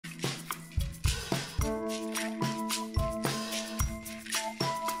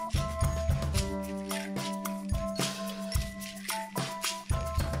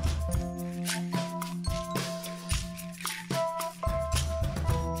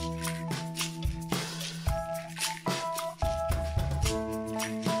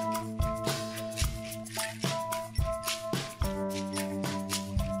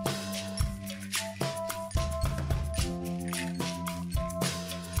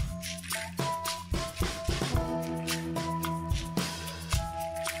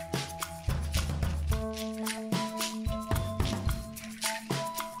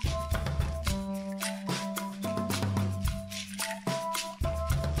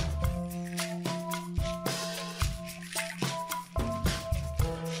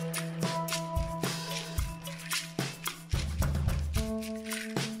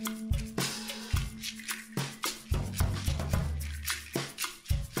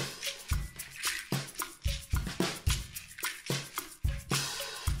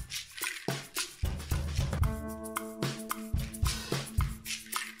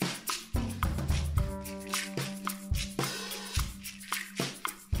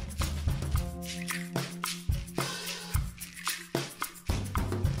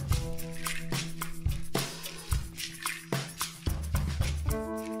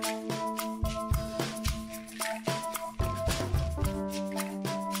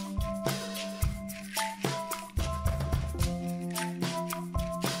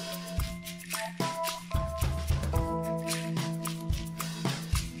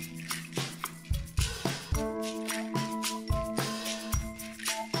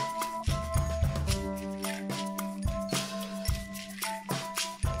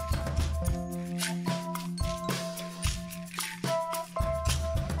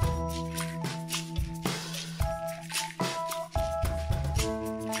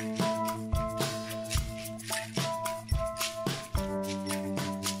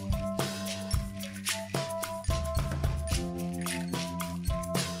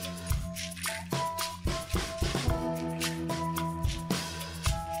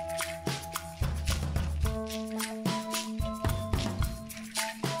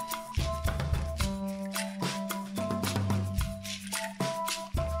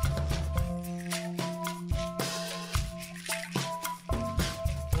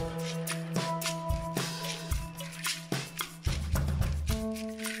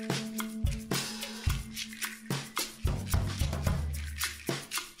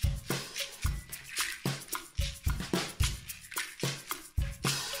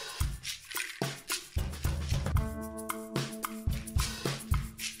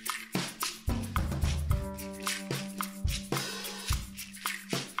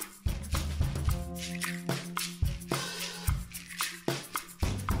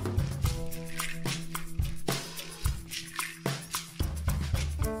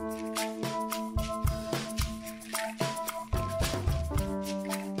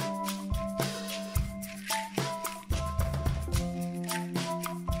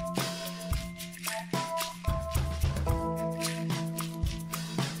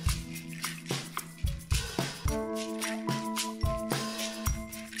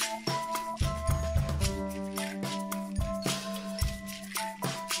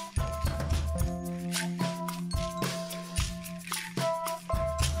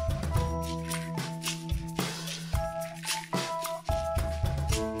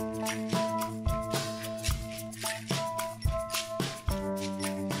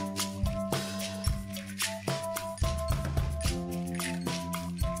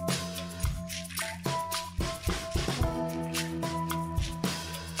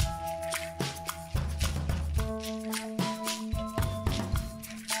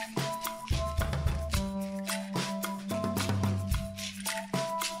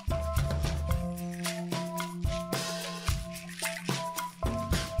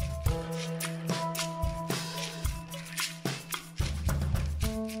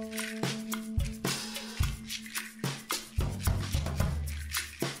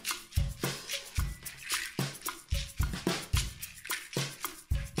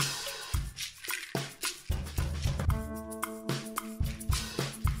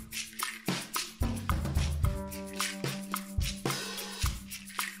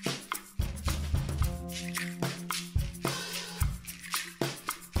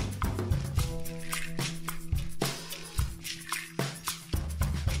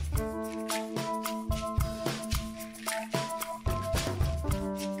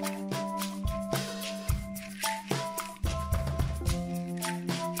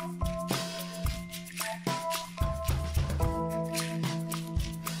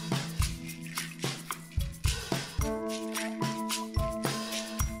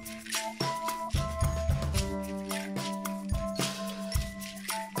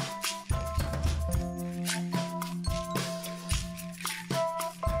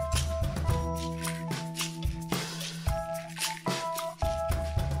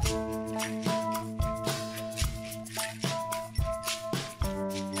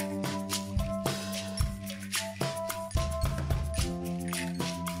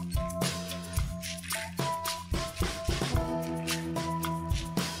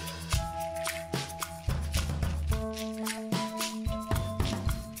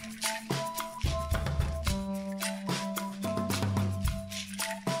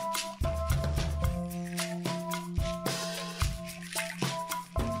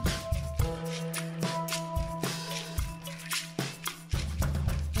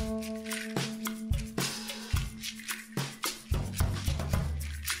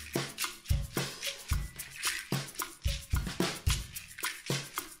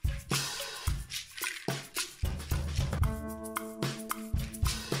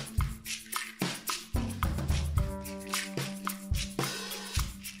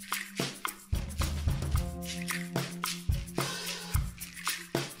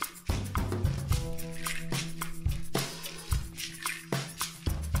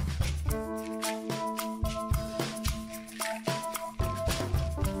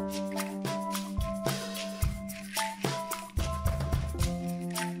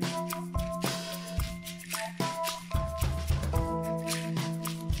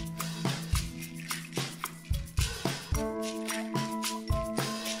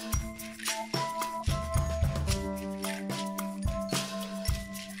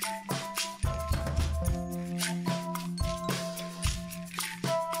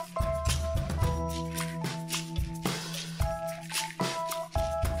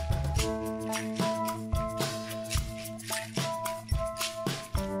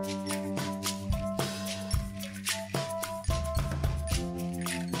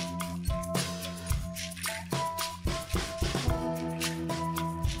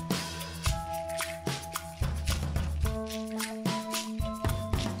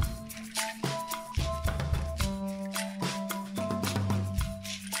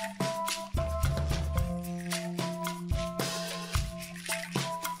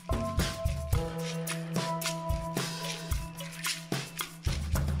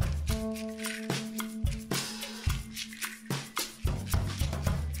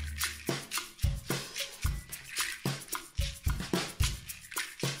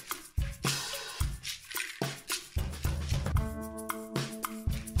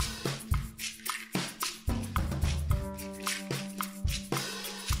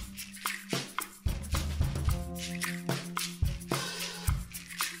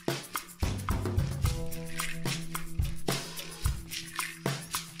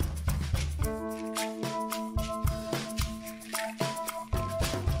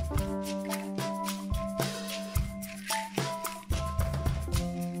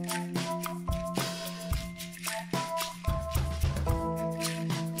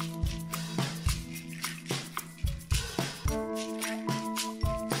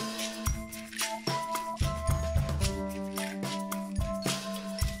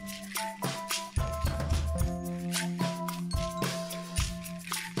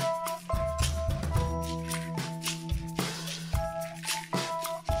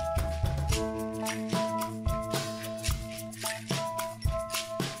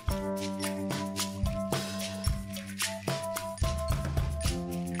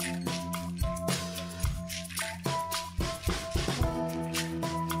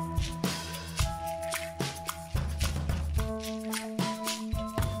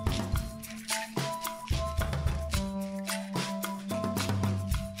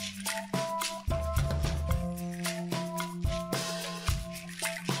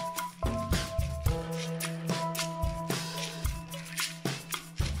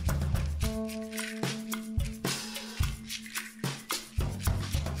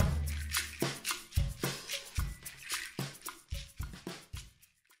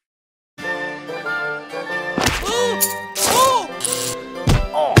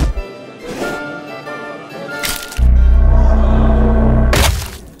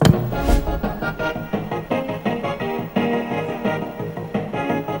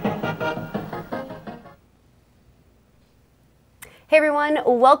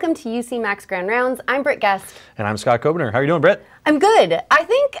welcome to UC Max Grand Rounds. I'm Britt Guest. And I'm Scott Kobner. How are you doing, Britt? I'm good. I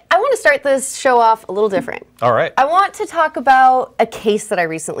think I want to start this show off a little different. All right. I want to talk about a case that I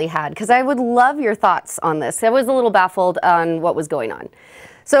recently had because I would love your thoughts on this. I was a little baffled on what was going on.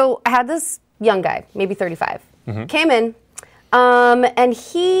 So I had this young guy, maybe 35, came in, and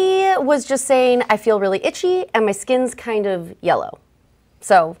he was just saying, I feel really itchy and my skin's kind of yellow.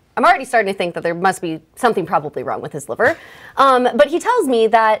 So I'm already starting to think that there must be something probably wrong with his liver. But he tells me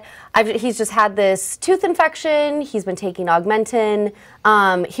that he's just had this tooth infection. He's been taking Augmentin.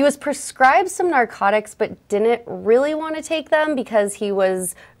 He was prescribed some narcotics, but didn't really want to take them because he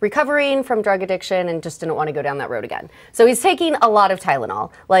was recovering from drug addiction and just didn't want to go down that road again. So he's taking a lot of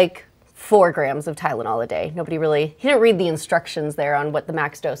Tylenol, like 4 grams of Tylenol a day. He didn't read the instructions there on what the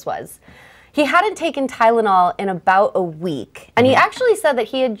max dose was. He hadn't taken Tylenol in about a week, and he actually said that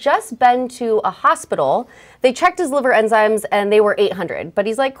he had just been to a hospital. They checked his liver enzymes, and they were 800, but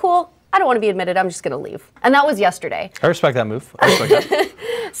he's like, cool, I don't want to be admitted, I'm just going to leave. And that was yesterday. I respect that move. I respect that.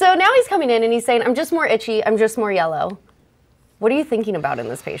 So now he's coming in, and he's saying, I'm just more itchy, I'm just more yellow. What are you thinking about in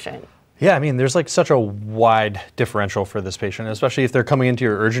this patient? Yeah, I mean, there's like such a wide differential for this patient, especially if they're coming into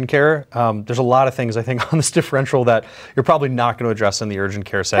your urgent care. There's a lot of things, I think, on this differential that you're probably not going to address in the urgent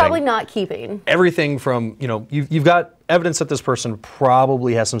care setting. Probably not keeping. Everything from, you've got evidence that this person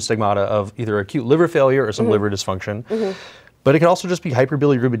probably has some stigmata of either acute liver failure or some liver dysfunction. But it could also just be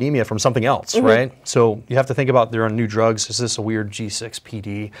hyperbilirubinemia from something else, right? So you have to think about their own new drugs. Is this a weird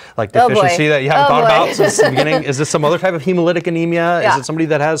G6PD like deficiency that you haven't thought about since the beginning? Is this some other type of hemolytic anemia? Yeah. Is it somebody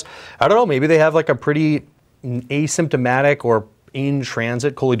that has, I don't know, maybe they have like a pretty asymptomatic or in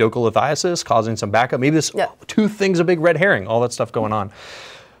transit choledocholithiasis causing some backup. Maybe this tooth thing's a big red herring, all that stuff going on.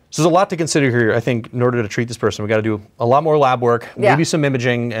 So there's a lot to consider here, I think, in order to treat this person. We got to do a lot more lab work, maybe some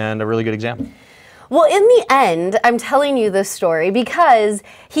imaging, and a really good exam. Well, in the end, I'm telling you this story because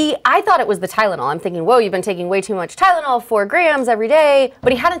I thought it was the Tylenol. I'm thinking, whoa, you've been taking way too much Tylenol, 4 grams every day,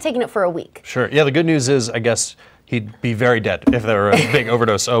 but he hadn't taken it for a week. Sure. Yeah, the good news is, I guess, he'd be very dead if there were a big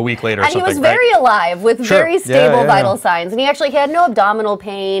overdose a week later or something. And he was very alive with very stable vital signs. And he had no abdominal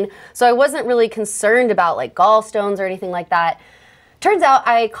pain, so I wasn't really concerned about like gallstones or anything like that. Turns out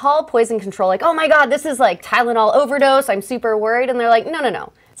I call poison control like, oh my God, this is like Tylenol overdose. I'm super worried. And they're like,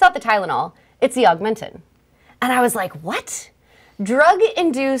 no, it's not the Tylenol. It's the Augmentin. And I was like, what?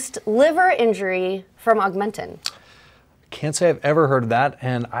 Drug-induced liver injury from Augmentin. Can't say I've ever heard of that,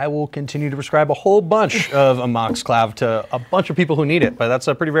 and I will continue to prescribe a whole bunch of amoxiclav to a bunch of people who need it, but that's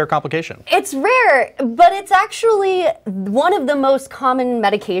a pretty rare complication. It's rare, but it's actually one of the most common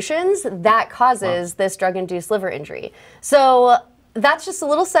medications that causes this drug-induced liver injury. So that's just a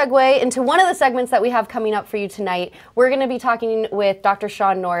little segue into one of the segments that we have coming up for you tonight. We're going to be talking with Dr.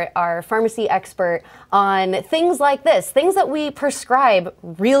 Nordt, our pharmacy expert, on things like this, things that we prescribe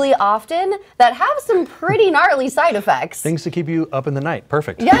really often that have some pretty gnarly side effects. Things to keep you up in the night.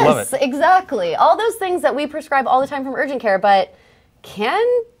 Perfect. Yes, love it. Exactly. All those things that we prescribe all the time from urgent care, but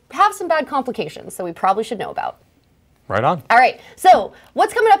can have some bad complications, so we probably should know about. Right on. All right, so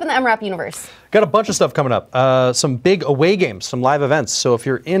what's coming up in the EMRAP universe? Got a bunch of stuff coming up. Some big away games, some live events. So if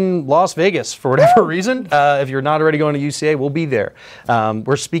you're in Las Vegas for whatever reason, if you're not already going to UCA, we'll be there.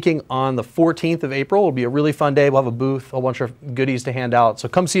 We're speaking on the 14th of April. It'll be a really fun day. We'll have a booth, a whole bunch of goodies to hand out. So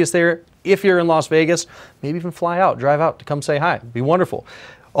come see us there. If you're in Las Vegas, maybe even fly out, drive out to come say hi. It'd be wonderful.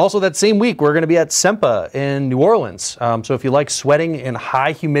 Also, that same week, we're going to be at Pensa in New Orleans. So if you like sweating in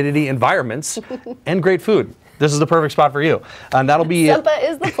high humidity environments and great food, this is the perfect spot for you. And that'll be Pensa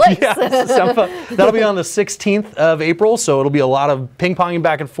is the place. Pensa. That'll be on the 16th of April, so it'll be a lot of ping-ponging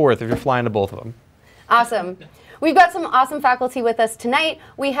back and forth if you're flying to both of them. Awesome. We've got some awesome faculty with us tonight.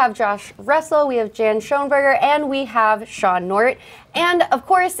 We have Josh Russell, we have Jan Shoenberger, and we have Sean Nordt. And of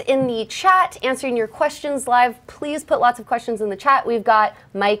course, in the chat, answering your questions live, please put lots of questions in the chat. We've got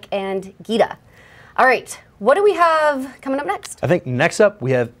Mike and Gita. All right, what do we have coming up next? I think next up, we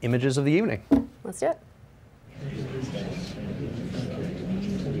have images of the evening. Let's do it.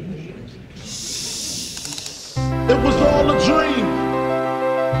 It was all a dream.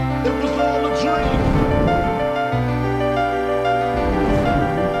 It was all a dream.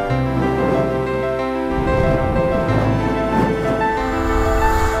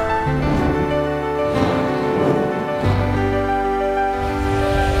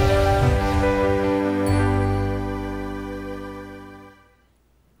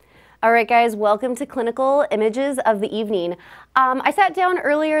 All right, guys, welcome to Clinical Images of the Evening. I sat down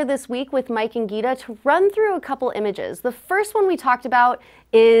earlier this week with Mike and Gita to run through a couple images. The first one we talked about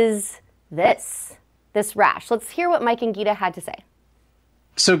is this rash. Let's hear what Mike and Gita had to say.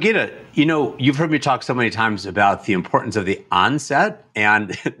 So Gita, you've heard me talk so many times about the importance of the onset,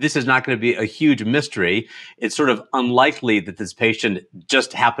 and this is not going to be a huge mystery. It's sort of unlikely that this patient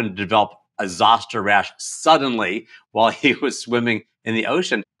just happened to develop a zoster rash suddenly while he was swimming in the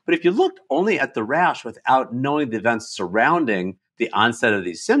ocean. But if you looked only at the rash without knowing the events surrounding the onset of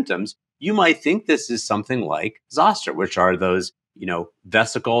these symptoms, you might think this is something like zoster, which are those,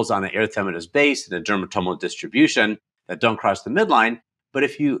 vesicles on the erythematous base and a dermatomal distribution that don't cross the midline. But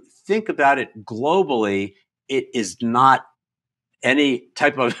if you think about it globally, it is not any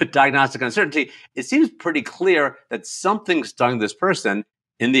type of diagnostic uncertainty. It seems pretty clear that something stung this person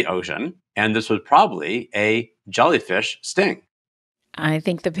in the ocean, and this was probably a jellyfish sting. I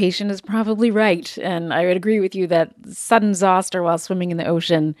think the patient is probably right. And I would agree with you that sudden zoster while swimming in the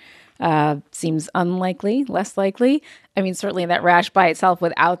ocean seems unlikely, less likely. I mean, certainly that rash by itself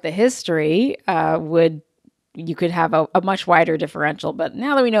without the history you could have a much wider differential. But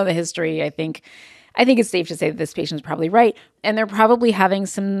now that we know the history, I think it's safe to say that this patient is probably right. And they're probably having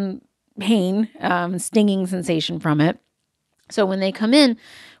some pain, stinging sensation from it. So when they come in,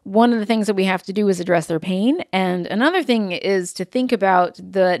 one of the things that we have to do is address their pain. And another thing is to think about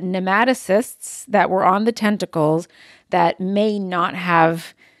the nematocysts that were on the tentacles that may not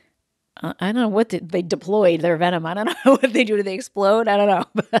have, I don't know what they deployed their venom. I don't know what they do. Do they explode? I don't know.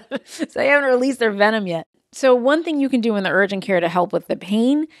 So they haven't released their venom yet. So one thing you can do in the urgent care to help with the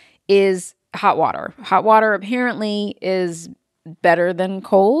pain is hot water. Hot water apparently is better than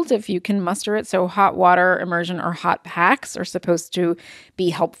cold if you can muster it. So hot water immersion or hot packs are supposed to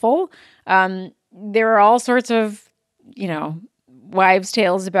be helpful. There are all sorts of, wives'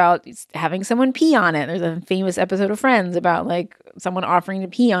 tales about having someone pee on it. There's a famous episode of Friends about like someone offering to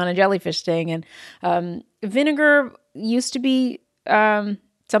pee on a jellyfish sting. And vinegar used to be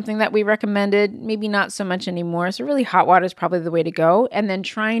something that we recommended, maybe not so much anymore. So really hot water is probably the way to go. And then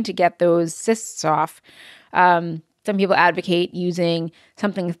trying to get those cysts off. Some people advocate using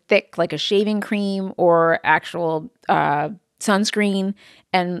something thick like a shaving cream or actual sunscreen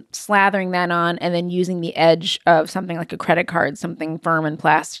and slathering that on and then using the edge of something like a credit card, something firm and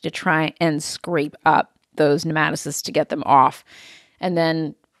plastic to try and scrape up those nematocysts to get them off. And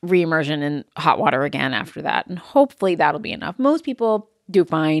then re-immersion in hot water again after that. And hopefully that'll be enough. Most people do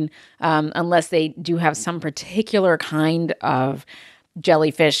fine unless they do have some particular kind of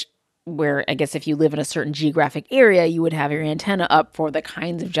jellyfish where I guess if you live in a certain geographic area, you would have your antenna up for the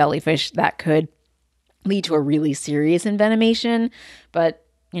kinds of jellyfish that could lead to a really serious envenomation. But,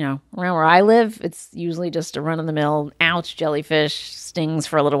 around where I live, it's usually just a run-of-the-mill, ouch, jellyfish, stings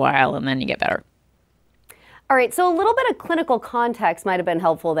for a little while, and then you get better. All right, so a little bit of clinical context might have been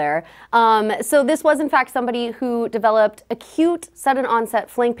helpful there. So this was, in fact, somebody who developed acute sudden onset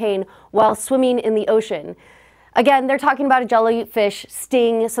flank pain while swimming in the ocean. Again, they're talking about a jellyfish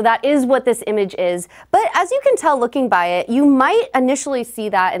sting, so that is what this image is. But as you can tell looking by it, you might initially see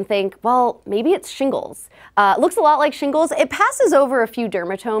that and think, well, maybe it's shingles. Looks a lot like shingles. It passes over a few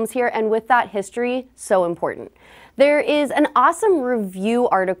dermatomes here, and with that history, so important. There is an awesome review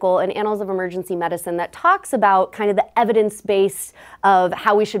article in Annals of Emergency Medicine that talks about kind of the evidence base of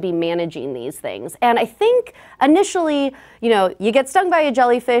how we should be managing these things. And I think initially, you get stung by a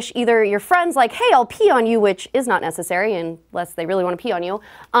jellyfish, either your friend's like, hey, I'll pee on you, which is not necessary unless they really want to pee on you,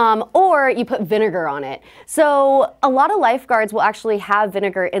 or you put vinegar on it. So a lot of lifeguards will actually have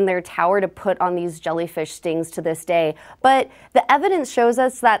vinegar in their tower to put on these jellyfish stings to this day. But the evidence shows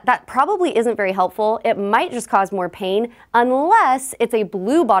us that that probably isn't very helpful. It might just cause more pain unless it's a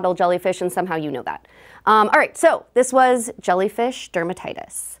blue bottle jellyfish and somehow you know that. All right, so this was jellyfish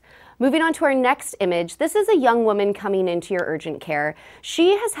dermatitis. Moving on to our next image, this is a young woman coming into your urgent care.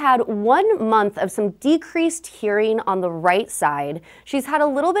 She has had 1 month of some decreased hearing on the right side. She's had a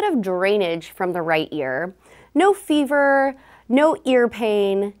little bit of drainage from the right ear. No fever, no ear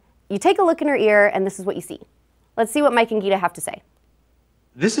pain. You take a look in her ear and this is what you see. Let's see what Mike and Gita have to say.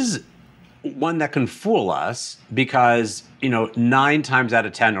 This is one that can fool us because, 9 times out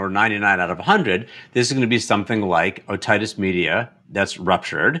of 10 or 99 out of 100, this is going to be something like otitis media that's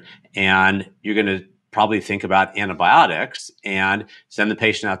ruptured, and you're going to probably think about antibiotics and send the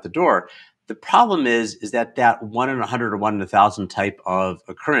patient out the door. The problem is that 1 in 100 or 1 in 1,000 type of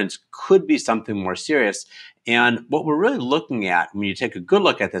occurrence could be something more serious. And what we're really looking at when you take a good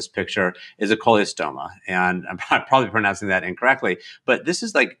look at this picture is a cholesteatoma. And I'm probably pronouncing that incorrectly, but this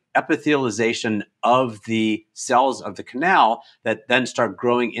is like epithelialization of the cells of the canal that then start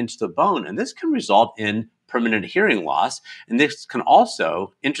growing into the bone. And this can result in permanent hearing loss. And this can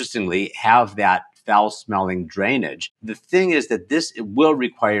also, interestingly, have that foul-smelling drainage. The thing is that this will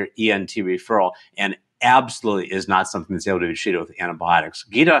require ENT referral, and absolutely is not something that's able to be treated with antibiotics.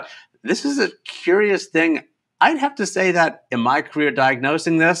 Gita, this is a curious thing. I'd have to say that in my career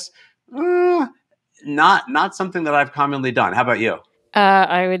diagnosing this, not something that I've commonly done. How about you?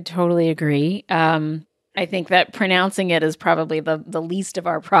 I would totally agree. I think that pronouncing it is probably the least of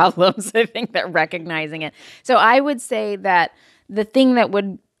our problems. I think that recognizing it. So I would say that the thing that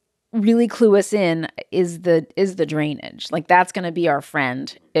would really clue us in is the drainage. Like that's going to be our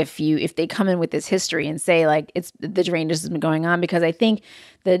friend if they come in with this history and say like it's the drainage has been going on, because I think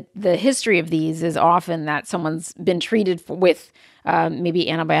that the history of these is often that someone's been treated with maybe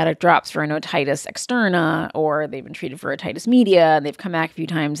antibiotic drops for an otitis externa, or they've been treated for otitis media and they've come back a few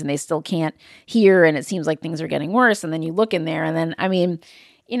times and they still can't hear and it seems like things are getting worse. And then you look in there and then, I mean,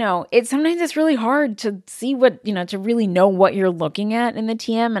 sometimes it's really hard to see what, to really know what you're looking at in the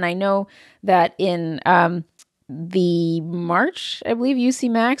TM. And I know that in the March, I believe UC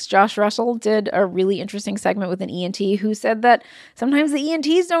Max, Josh Russell did a really interesting segment with an ENT who said that sometimes the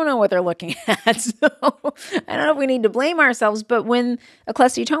ENTs don't know what they're looking at. So I don't know if we need to blame ourselves, but when a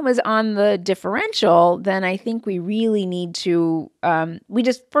cholesteatoma is on the differential, then I think we really need to, we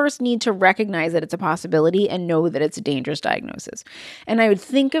just first need to recognize that it's a possibility and know that it's a dangerous diagnosis. And I would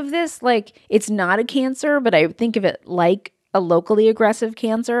think of this like it's not a cancer, but I would think of it like a locally aggressive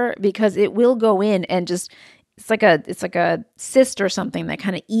cancer, because it will go in and just it's like a cyst or something that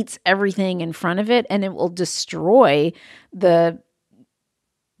kind of eats everything in front of it, and it will destroy the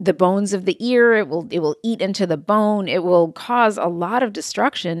bones of the ear. It will eat into the bone. It will cause a lot of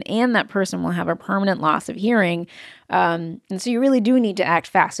destruction, and that person will have a permanent loss of hearing. And so you really do need to act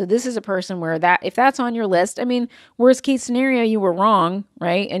fast. So this is a person where if that's on your list, I mean, worst case scenario, you were wrong,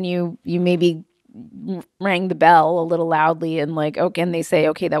 right? And you maybe rang the bell a little loudly and like, okay, and they say,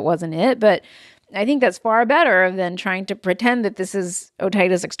 okay, that wasn't it, but I think that's far better than trying to pretend that this is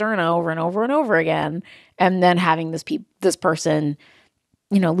otitis externa over and over and over again, and then having this person,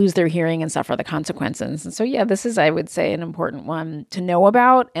 lose their hearing and suffer the consequences. And so, yeah, this is, I would say, an important one to know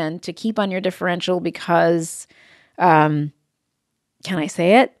about and to keep on your differential, because, can I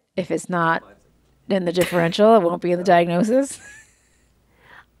say it? If it's not in the differential, it won't be in the diagnosis.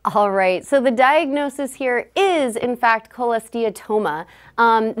 All right, so the diagnosis here is, in fact, cholesteatoma.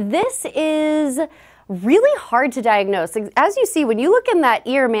 This is really hard to diagnose. As you see, when you look in that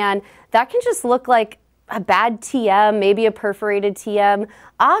ear, man, that can just look like a bad TM, maybe a perforated TM.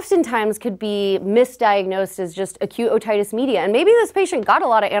 Oftentimes could be misdiagnosed as just acute otitis media. And maybe this patient got a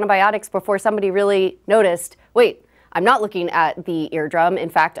lot of antibiotics before somebody really noticed, wait, I'm not looking at the eardrum.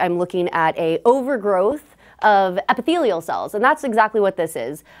 In fact, I'm looking at a overgrowth of epithelial cells, and that's exactly what this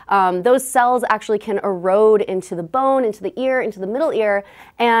is. Those cells actually can erode into the bone, into the ear, into the middle ear,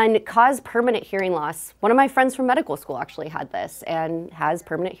 and cause permanent hearing loss. One of my friends from medical school actually had this and has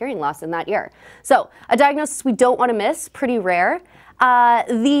permanent hearing loss in that ear. So a diagnosis we don't want to miss, pretty rare.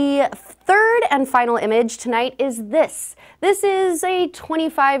 The third and final image tonight is this. This is a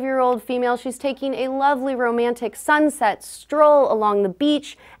 25-year-old female. She's taking a lovely romantic sunset stroll along the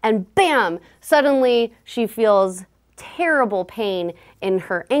beach, and bam, suddenly she feels terrible pain in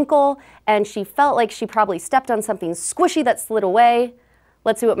her ankle, and she felt like she probably stepped on something squishy that slid away.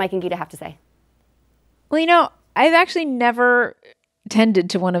 Let's see what Mike and Gita have to say. Well, I've actually never tended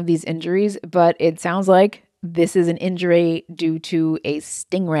to one of these injuries, but it sounds like this is an injury due to a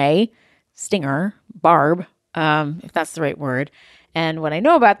stinger, barb, if that's the right word. And what I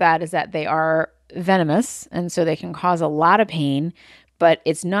know about that is that they are venomous, and so they can cause a lot of pain, but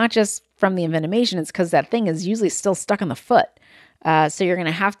it's not just from the envenomation, it's because that thing is usually still stuck on the foot. So you're going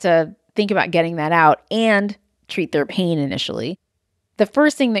to have to think about getting that out and treat their pain initially. The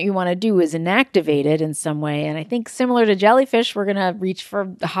first thing that you want to do is inactivate it in some way. And I think similar to jellyfish, we're going to reach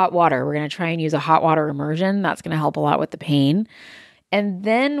for the hot water. We're going to try and use a hot water immersion. That's going to help a lot with the pain. And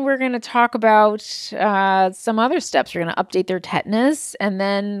then we're going to talk about some other steps. We're going to update their tetanus. And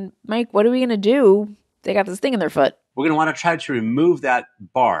then, Mike, what are we going to do? They got this thing in their foot. We're going to want to try to remove that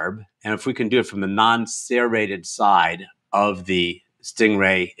barb. And if we can do it from the non-serrated side of the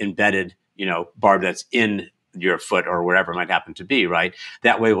Stingray embedded, barb that's in your foot or wherever it might happen to be, right?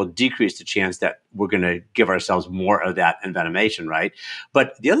 That way we'll decrease the chance that we're going to give ourselves more of that envenomation, right?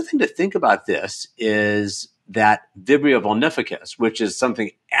 But the other thing to think about this is that Vibrio vulnificus, which is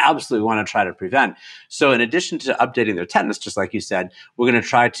something absolutely we want to try to prevent. So in addition to updating their tetanus, just like you said, we're going to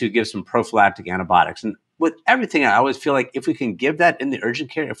try to give some prophylactic antibiotics. And with everything, I always feel like if we can give that in the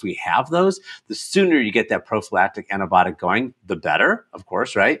urgent care, if we have those, the sooner you get that prophylactic antibiotic going, the better, of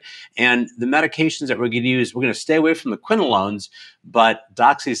course, right? And the medications that we're going to use, we're going to stay away from the quinolones, but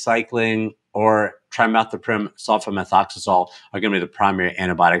doxycycline or trimethoprim sulfamethoxazole are going to be the primary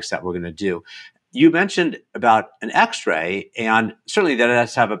antibiotics that we're going to do. you mentioned about an x-ray, and certainly that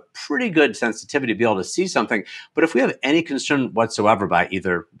has to have a pretty good sensitivity to be able to see something. But if we have any concern whatsoever by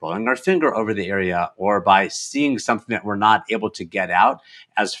either rolling our finger over the area or by seeing something that we're not able to get out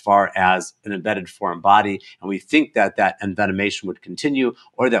as far as an embedded foreign body, and we think that that envenomation would continue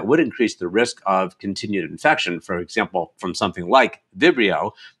or that would increase the risk of continued infection, for example, from something like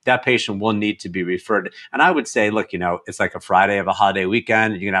Vibrio, that patient will need to be referred. And I would say, look, it's like a Friday of a holiday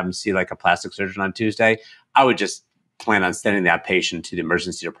weekend. You're going to have them see like a plastic surgeon on Tuesday. I would just plan on sending that patient to the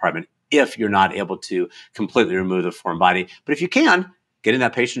emergency department if you're not able to completely remove the foreign body. But if you can, getting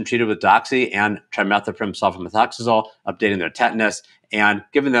that patient treated with doxy and trimethoprim sulfamethoxazole, updating their tetanus, and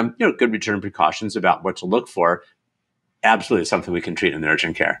giving them good return precautions about what to look for, absolutely something we can treat in the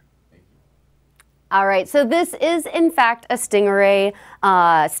urgent care. All right, so this is in fact a Stingray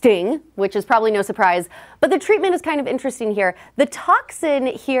sting, which is probably no surprise, but the treatment is kind of interesting here. The toxin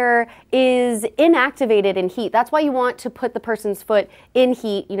here is inactivated in heat. That's why you want to put the person's foot in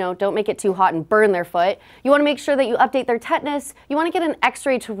heat. Don't make it too hot and burn their foot. You want to make sure that you update their tetanus. You want to get an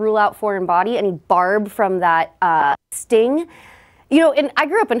x-ray to rule out foreign body, any barb from that sting. And I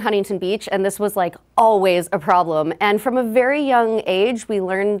grew up in Huntington Beach, and this was like always a problem. And from a very young age, we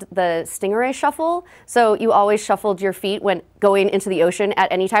learned the Stingray shuffle. So you always shuffled your feet when going into the ocean at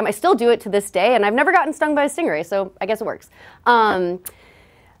any time. I still do it to this day, and I've never gotten stung by a stingray, so I guess it works.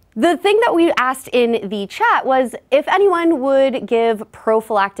 The thing that we asked in the chat was if anyone would give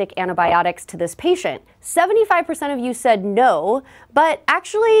prophylactic antibiotics to this patient. 75% of you said no, but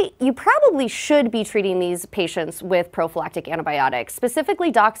actually you probably should be treating these patients with prophylactic antibiotics.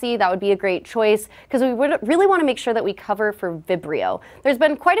 Specifically doxy, that would be a great choice because we would really want to make sure that we cover for Vibrio. There's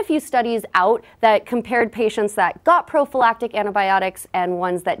been quite a few studies out that compared patients that got prophylactic antibiotics and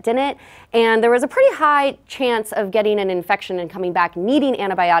ones that didn't, and there was a pretty high chance of getting an infection and coming back needing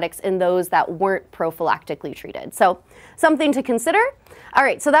antibiotics in those that weren't prophylactically treated. So something to consider. All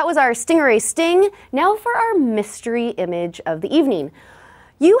right, so that was our Stingray Sting. Now for our mystery image of the evening.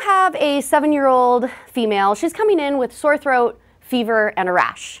 You have a 7-year-old female. She's coming in with sore throat, fever, and a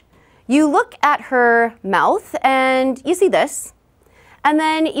rash. You look at her mouth and you see this. And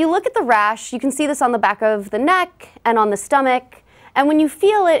then you look at the rash. You can see this on the back of the neck and on the stomach. And when you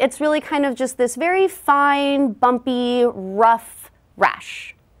feel it, it's really kind of just this very fine, bumpy, rough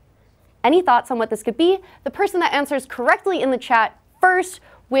rash. Any thoughts on what this could be? The person that answers correctly in the chat first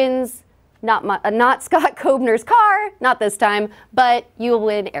wins not Scott Kobner's car, not this time, but you'll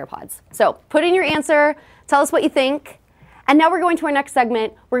win AirPods. So put in your answer, tell us what you think. And now we're going to our next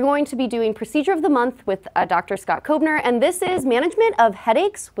segment. We're going to be doing Procedure of the Month with Dr. Scott Kobner, and this is management of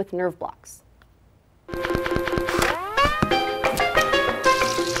headaches with nerve blocks.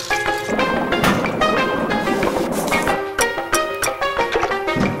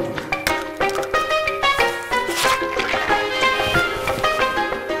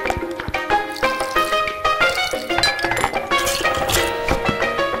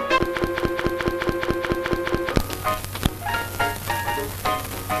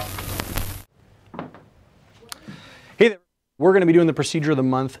 Hey there. We're going to be doing the procedure of the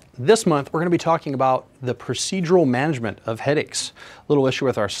month. This month, we're going to be talking about the procedural management of headaches. A little issue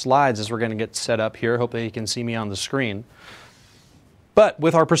with our slides as we're going to get set up here. Hopefully you can see me on the screen. But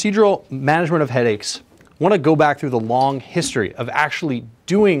with our procedural management of headaches, I want to go back through the long history of actually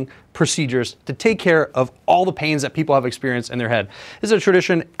doing procedures to take care of all the pains that people have experienced in their head. This is a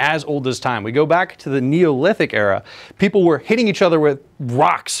tradition as old as time. We go back to the Neolithic era. People were hitting each other with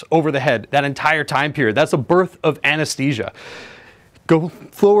rocks over the head that entire time period. That's the birth of anesthesia. Go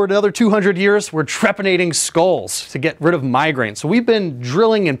forward another 200 years, we're trepanating skulls to get rid of migraines. So we've been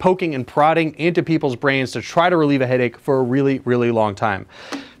drilling and poking and prodding into people's brains to try to relieve a headache for a really, really long time.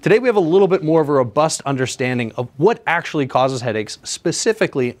 Today we have a little bit more of a robust understanding of what actually causes headaches,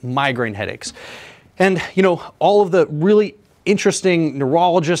 specifically migraine headaches. And all of the really interesting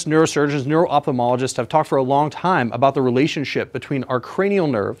neurologists, neurosurgeons, neuro-ophthalmologists have talked for a long time about the relationship between our cranial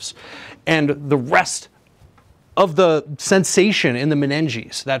nerves and the rest of the sensation in the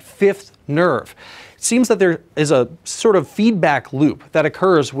meninges, that fifth nerve. It seems that there is a sort of feedback loop that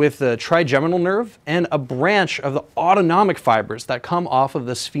occurs with the trigeminal nerve and a branch of the autonomic fibers that come off of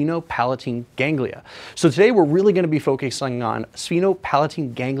the sphenopalatine ganglia. So today we're really going to be focusing on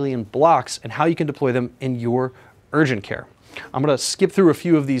sphenopalatine ganglion blocks and how you can deploy them in your urgent care. I'm going to skip through a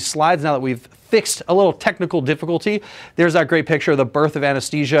few of these slides now that we've fixed a little technical difficulty. There's that great picture of the birth of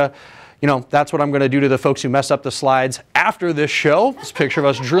anesthesia. You know, that's what I'm going to do to the folks who messed up the slides after this show. This picture of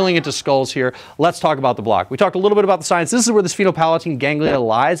us drilling into skulls here. Let's talk about the block. We talked a little bit about the science. This is where the sphenopalatine ganglia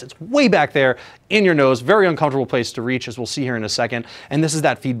lies. It's way back there in your nose. Very uncomfortable place to reach, as we'll see here in a second. And this is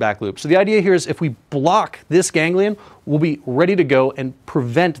that feedback loop. So the idea here is if we block this ganglion, we'll be ready to go and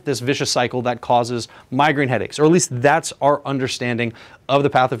prevent this vicious cycle that causes migraine headaches, or at least that's our understanding of the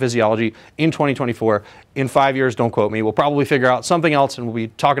pathophysiology in 2024. In 5 years, don't quote me, we'll probably figure out something else and we'll be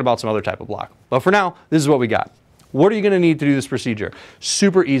talking about some other type of block. But for now, this is what we got. What are you going to need to do this procedure?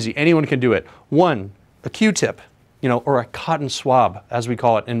 Super easy. Anyone can do it. One, a Q-tip, you know, or a cotton swab, as we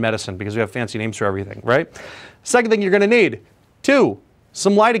call it in medicine, because we have fancy names for everything, right? Second thing you're going to need, two,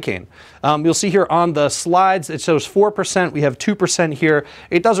 some lidocaine. You'll see here on the slides, it shows 4%. We have 2% here.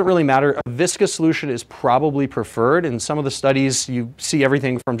 It doesn't really matter. A viscous solution is probably preferred. In some of the studies, you see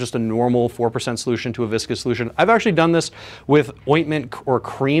everything from just a normal 4% solution to a viscous solution. I've actually done this with ointment or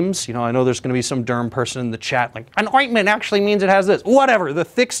creams. You know, I know there's going to be some derm person in the chat like, an ointment actually means it has this. Whatever, the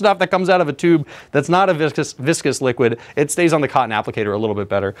thick stuff that comes out of a tube that's not a viscous liquid, it stays on the cotton applicator a little bit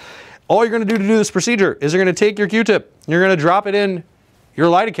better. All you're going to do this procedure is you're going to take your Q-tip, you're going to drop it in your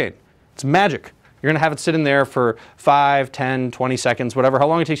lidocaine. It's magic. You're going to have it sit in there for 5, 10, 20 seconds, whatever, how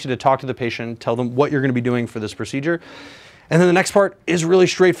long it takes you to talk to the patient, tell them what you're going to be doing for this procedure. And then the next part is really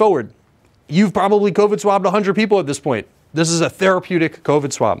straightforward. You've probably COVID swabbed 100 people at this point. This is a therapeutic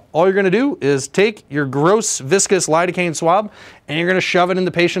COVID swab. All you're going to do is take your gross viscous lidocaine swab and you're going to shove it in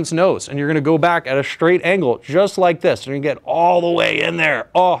the patient's nose and you're going to go back at a straight angle just like this. And you get all the way in there.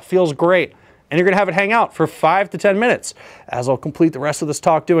 Oh, feels great. And you're going to have it hang out for 5 to 10 minutes, as I'll complete the rest of this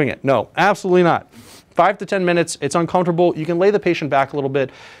talk doing it. No, absolutely not. 5 to 10 minutes, it's uncomfortable. You can lay the patient back a little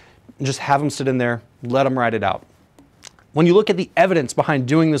bit and just have them sit in there, let them ride it out. When you look at the evidence behind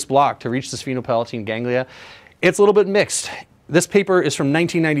doing this block to reach the sphenopalatine ganglia, it's a little bit mixed. This paper is from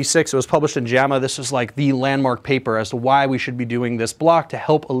 1996. It was published in JAMA. This is like the landmark paper as to why we should be doing this block to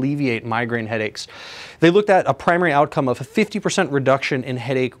help alleviate migraine headaches. They looked at a primary outcome of a 50% reduction in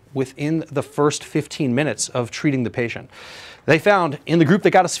headache within the first 15 minutes of treating the patient. They found in the group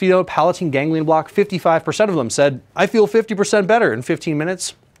that got a sphenopalatine ganglion block, 55% of them said, I feel 50% better in 15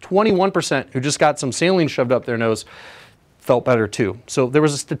 minutes. 21% who just got some saline shoved up their nose felt better too. So there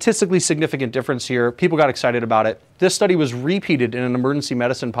was a statistically significant difference here. People got excited about it. This study was repeated in an emergency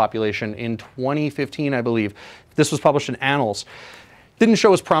medicine population in 2015, I believe. This was published in Annals. Didn't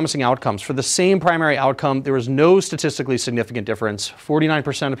show us promising outcomes. For the same primary outcome, there was no statistically significant difference.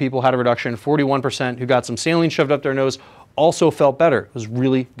 49% of people had a reduction. 41% who got some saline shoved up their nose also felt better. It was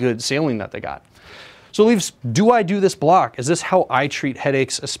really good saline that they got. So leaves, do I do this block? Is this how I treat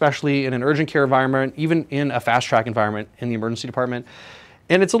headaches, especially in an urgent care environment, even in a fast track environment in the emergency department?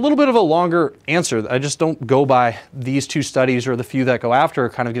 And it's a little bit of a longer answer. I just don't go by these two studies or the few that go after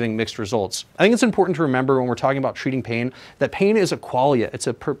kind of giving mixed results. I think it's important to remember when we're talking about treating pain, that pain is a qualia. It's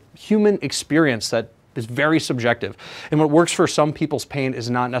a human experience that is very subjective. And what works for some people's pain is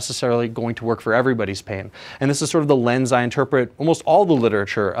not necessarily going to work for everybody's pain. And this is sort of the lens I interpret almost all the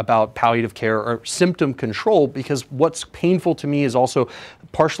literature about palliative care or symptom control, because what's painful to me is also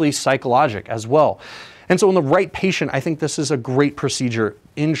partially psychologic as well. And so in the right patient, I think this is a great procedure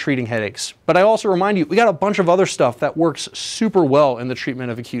in treating headaches. But I also remind you, we got a bunch of other stuff that works super well in the treatment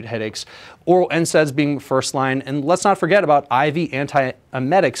of acute headaches. Oral NSAIDs being first line, and let's not forget about IV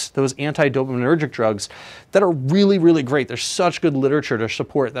antiemetics, those anti-dopaminergic drugs that are really, really great. There's such good literature to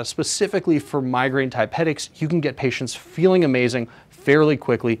support that specifically for migraine type headaches, you can get patients feeling amazing fairly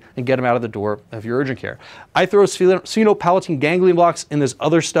quickly and get them out of the door of your urgent care. I throw sphenopalatine ganglion blocks in this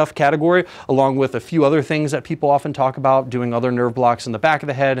other stuff category, along with a few other things that people often talk about, doing other nerve blocks in the back of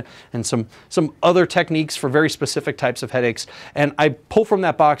the head and some other techniques for very specific types of headaches. And I pull from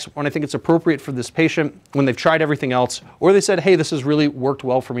that box when I think it's appropriate for this patient, when they've tried everything else, or they said, hey, this has really worked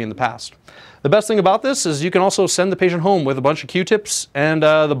well for me in the past. The best thing about this is you can also send the patient home with a bunch of Q-tips and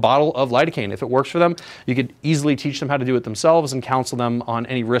the bottle of lidocaine. If it works for them, you could easily teach them how to do it themselves and counsel them on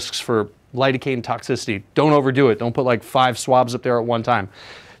any risks for lidocaine toxicity. Don't overdo it. Don't put like 5 swabs up there at one time.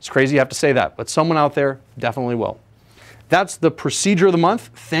 It's crazy you have to say that, but someone out there definitely will. That's the procedure of the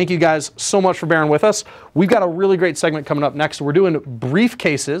month. Thank you guys so much for bearing with us. We've got a really great segment coming up next. We're doing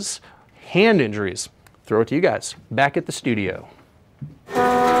briefcases, hand injuries. Throw it to you guys. Back at the studio.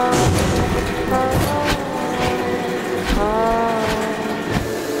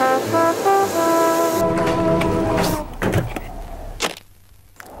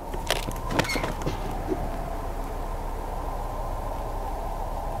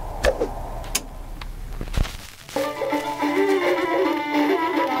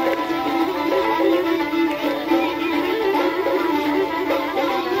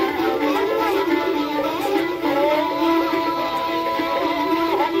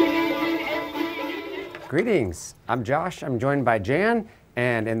 things. I'm Josh, I'm joined by Jan,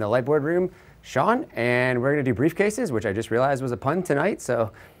 and in the light board room, Sean, and we're gonna do brief cases, which I just realized was a pun tonight,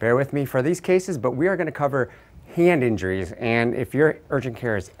 so bear with me for these cases, but we are gonna cover hand injuries. And if your urgent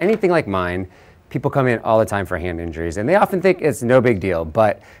care is anything like mine, people come in all the time for hand injuries, and they often think it's no big deal,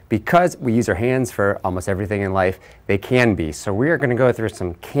 but because we use our hands for almost everything in life, they can be. So we are gonna go through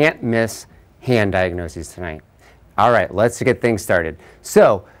some can't miss hand diagnoses tonight. All right, let's get things started.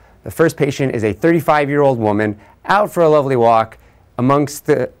 So the first patient is a 35-year-old woman out for a lovely walk amongst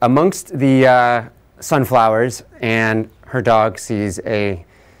the sunflowers, and her dog sees a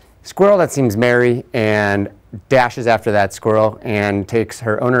squirrel that seems merry and dashes after that squirrel and takes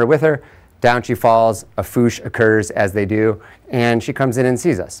her owner with her. Down she falls, a foosh occurs as they do, and she comes in and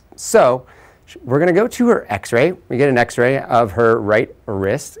sees us. So we're gonna go to her x-ray. We get an x-ray of her right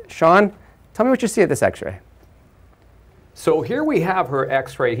wrist. Sean, tell me what you see at this x-ray. So here we have her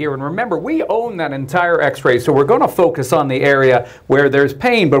x-ray here, and remember, we own that entire x-ray, so we're going to focus on the area where there's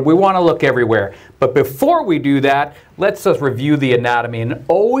pain, but we want to look everywhere. But before we do that, let's just review the anatomy, and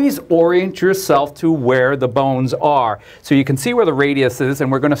always orient yourself to where the bones are. So you can see where the radius is,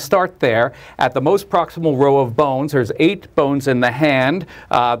 and we're going to start there. At the most proximal row of bones, there's 8 bones in the hand,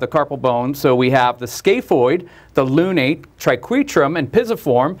 the carpal bones. So we have the scaphoid, the lunate, triquetrum, and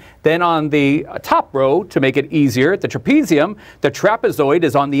pisiform. Then on the top row, to make it easier, the trapezium, the trapezoid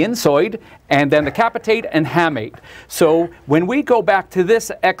is on the inside, and then the capitate and hamate. So when we go back to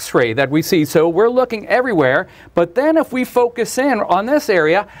this x-ray that we see, so we're looking everywhere, but then if we focus in on this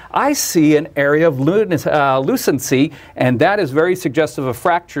area, I see an area of lucency, and that is very suggestive of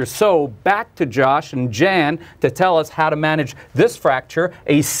fracture. So back to Josh and Jan to tell us how to manage this fracture,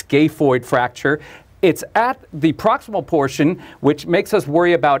 a scaphoid fracture. It's at the proximal portion, which makes us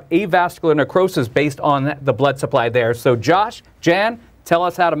worry about avascular necrosis based on the blood supply there. So Josh, Jan, tell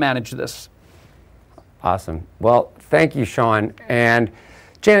us how to manage this. Awesome. Well, thank you, Sean. And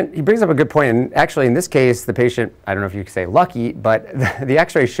Jan, he brings up a good point. And actually, in this case, the patient, I don't know if you could say lucky, but the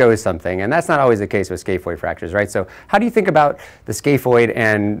x-ray shows something. And that's not always the case with scaphoid fractures, right? So how do you think about the scaphoid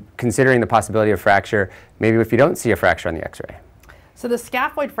and considering the possibility of fracture, maybe if you don't see a fracture on the x-ray? So the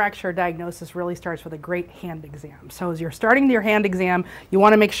scaphoid fracture diagnosis really starts with a great hand exam. So as you're starting your hand exam, you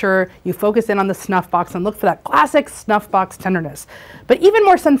want to make sure you focus in on the snuff box and look for that classic snuff box tenderness. But even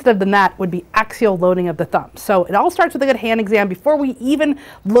more sensitive than that would be axial loading of the thumb. So it all starts with a good hand exam before we even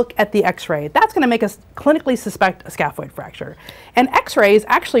look at the x-ray. That's going to make us clinically suspect a scaphoid fracture. And x-rays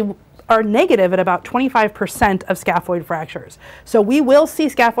actually are negative at about 25% of scaphoid fractures. So we will see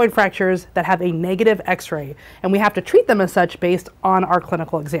scaphoid fractures that have a negative x-ray, and we have to treat them as such based on our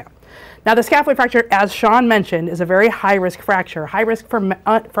clinical exam. Now the scaphoid fracture, as Sean mentioned, is a very high-risk fracture, high risk for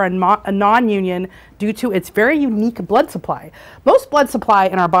a non-union due to its very unique blood supply. Most blood supply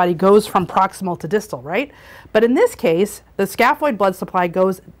in our body goes from proximal to distal, right? But in this case, the scaphoid blood supply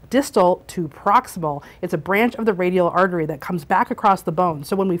goes distal to proximal. It's a branch of the radial artery that comes back across the bone.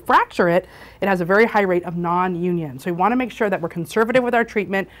 So when we fracture it, it has a very high rate of non-union. So we want to make sure that we're conservative with our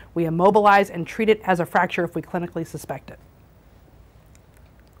treatment, we immobilize and treat it as a fracture if we clinically suspect it.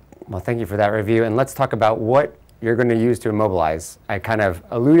 Well, thank you for that review. And let's talk about what you're going to use to immobilize. I kind of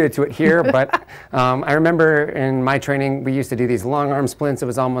alluded to it here, but I remember in my training, we used to do these long arm splints. It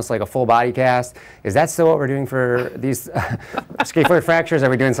was almost like a full body cast. Is that still what we're doing for these scaphoid fractures? Are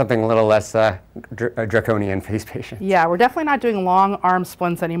we doing something a little less draconian for these patients? Yeah, we're definitely not doing long arm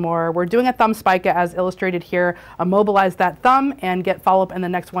splints anymore. We're doing a thumb spica as illustrated here, immobilize that thumb and get follow-up in the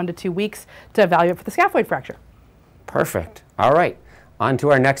next 1 to 2 weeks to evaluate for the scaphoid fracture. Perfect. All right. On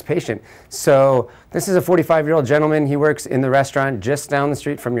to our next patient. So this is a 45-year-old gentleman. He works in the restaurant just down the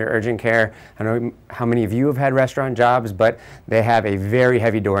street from your urgent care. I don't know how many of you have had restaurant jobs, but they have a very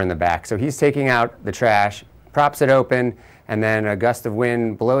heavy door in the back. So he's taking out the trash, props it open, and then a gust of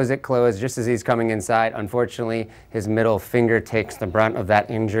wind blows it closed just as he's coming inside. Unfortunately, his middle finger takes the brunt of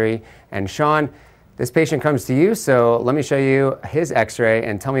that injury. And Sean, this patient comes to you, so let me show you his x-ray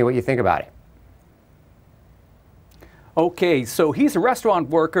and tell me what you think about it. Okay, so he's a restaurant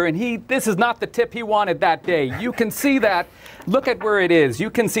worker, and this is not the tip he wanted that day. You can see that. Look at where it is. You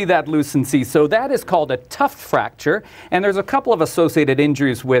can see that lucency. So that is called a tuft fracture, and there's a couple of associated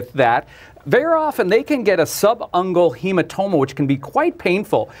injuries with that. Very often they can get a subungual hematoma, which can be quite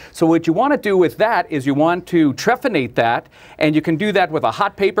painful. So what you want to do with that is you want to trephinate that, and you can do that with a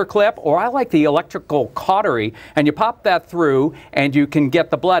hot paper clip, or I like the electrical cautery, and you pop that through and you can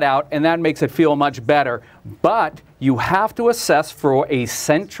get the blood out, and that makes it feel much better. But you have to assess for a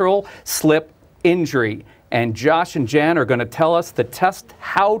central slip injury. And Josh and Jan are going to tell us the test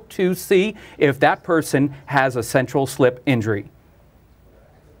how to see if that person has a central slip injury.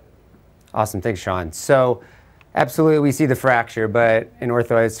 Awesome, thanks, Sean. So Absolutely, we see the fracture, but in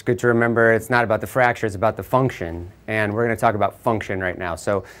ortho, it's good to remember it's not about the fracture, it's about the function. And we're going to talk about function right now.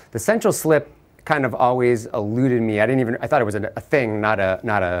 So the central slip kind of always eluded me. I thought it was a thing, I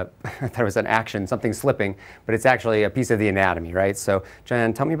thought it was an action, something slipping, but it's actually a piece of the anatomy, right? So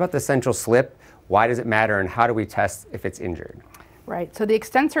Jen, tell me about the central slip. Why does it matter, and how do we test if it's injured? Right, so the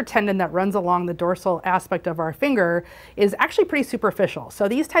extensor tendon that runs along the dorsal aspect of our finger is actually pretty superficial. So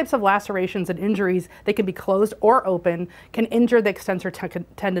these types of lacerations and injuries, they can be closed or open, can injure the extensor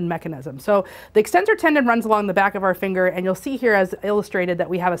tendon mechanism. So the extensor tendon runs along the back of our finger, and you'll see here as illustrated that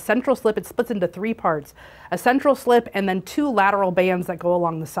we have a central slip. It splits into 3 parts, a central slip and then 2 lateral bands that go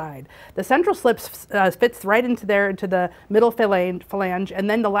along the side. The central slip fits right into there, into the middle phalange, and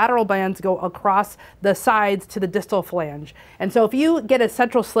then the lateral bands go across the sides to the distal phalange. And so if you get a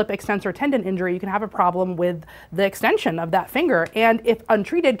central slip extensor tendon injury, you can have a problem with the extension of that finger, and if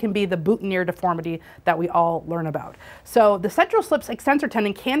untreated can be the boutonniere deformity that we all learn about. So the central slip extensor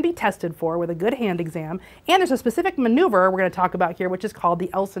tendon can be tested for with a good hand exam, and there's a specific maneuver we're going to talk about here, which is called the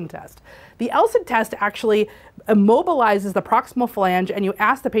Elson test. The Elson test actually immobilizes the proximal phalange, and you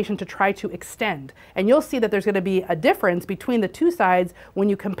ask the patient to try to extend, and you'll see that there's going to be a difference between the 2 sides when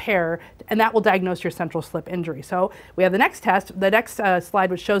you compare, and that will diagnose your central slip injury. So we have the next test, the next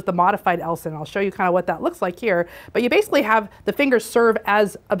slide, which shows the modified Elson. I'll show you kind of what that looks like here, but you basically have the fingers serve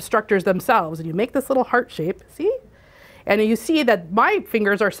as obstructors themselves, and you make this little heart shape, see? And you see that my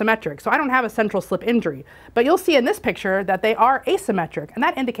fingers are symmetric, so I don't have a central slip injury. But you'll see in this picture that they are asymmetric, and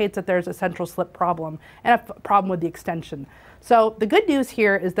that indicates that there's a central slip problem and a problem with the extension. So the good news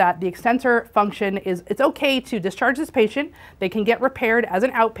here is that the extensor function is, it's okay to discharge this patient. They can get repaired as an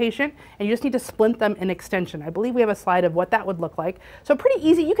outpatient, and you just need to splint them in extension. I believe we have a slide of what that would look like. So pretty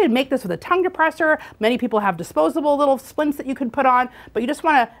easy. You can make this with a tongue depressor. Many people have disposable little splints that you can put on, but you just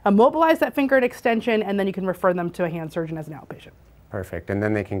want to immobilize that finger in extension, and then you can refer them to a hand surgeon as an outpatient. Perfect. And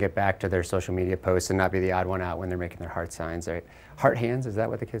then they can get back to their social media posts and not be the odd one out when they're making their heart signs, right? Heart hands, is that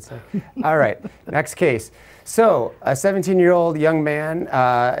what the kids say? All right, next case. So a 17-year-old young man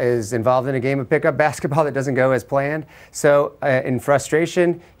is involved in a game of pickup basketball that doesn't go as planned. So in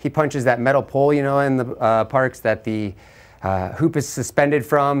frustration, he punches that metal pole, you know, in the parks that the hoop is suspended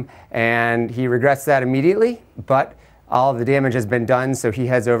from, and he regrets that immediately, but all of the damage has been done, so he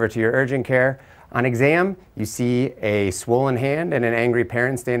heads over to your urgent care. On exam, you see a swollen hand and an angry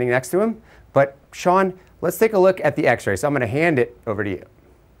parent standing next to him. But Sean, let's take a look at the x-ray. So I'm going to hand it over to you.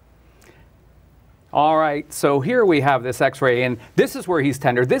 All right, so here we have this x-ray, and this is where he's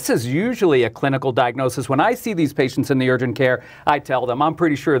tender. This is usually a clinical diagnosis. When I see these patients in the urgent care, I tell them, I'm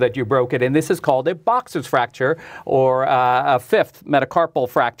pretty sure that you broke it, and this is called a boxer's fracture, or a 5th metacarpal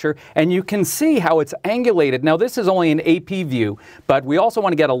fracture, and you can see how it's angulated. Now, this is only an AP view, but we also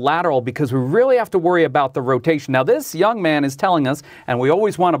want to get a lateral because we really have to worry about the rotation. Now, this young man is telling us, and we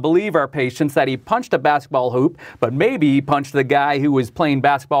always want to believe our patients, that he punched a basketball hoop, but maybe he punched the guy who was playing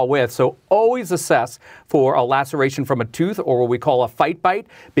basketball with, so always assess for a laceration from a tooth, or what we call a fight bite,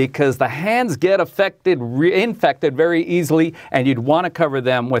 because the hands get infected very easily, and you'd want to cover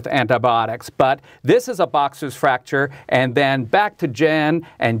them with antibiotics. But this is a boxer's fracture, and then back to Jan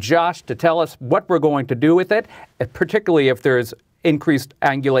and Josh to tell us what we're going to do with it, particularly if there's increased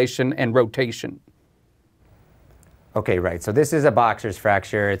angulation and rotation. Okay, right. So this is a boxer's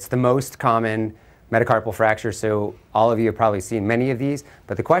fracture. It's the most common metacarpal fracture, so all of you have probably seen many of these,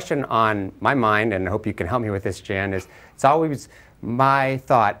 but the question on my mind, and I hope you can help me with this, Jan, is it's always my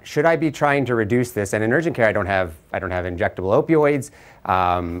thought, should I be trying to reduce this? And in urgent care, I don't have injectable opioids,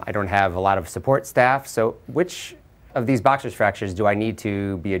 I don't have a lot of support staff, so which of these boxer's fractures do I need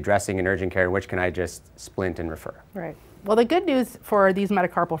to be addressing in urgent care, and which can I just splint and refer? Right. Well, the good news for these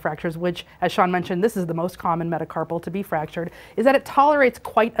metacarpal fractures, which, as Sean mentioned, this is the most common metacarpal to be fractured, is that it tolerates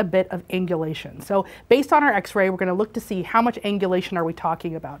quite a bit of angulation. So based on our x-ray, we're going to look to see how much angulation are we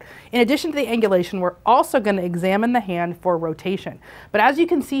talking about. In addition to the angulation, we're also going to examine the hand for rotation. But as you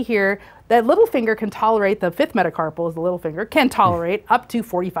can see here, that little finger can tolerate, the 5th metacarpal is the little finger, can tolerate up to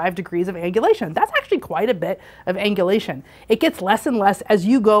 45 degrees of angulation. That's actually quite a bit of angulation. It gets less and less as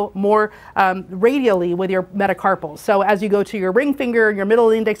you go more radially with your metacarpals. So as you go to your ring finger, your middle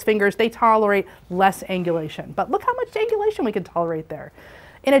index fingers, they tolerate less angulation. But look how much angulation we can tolerate there.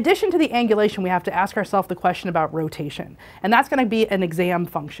 In addition to the angulation, we have to ask ourselves the question about rotation, and that's going to be an exam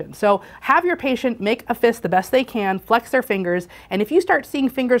function. So have your patient make a fist the best they can, flex their fingers, and if you start seeing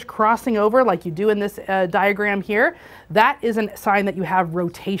fingers crossing over like you do in this diagram here, that is a sign that you have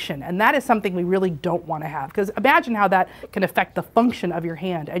rotation, and that is something we really don't want to have, because imagine how that can affect the function of your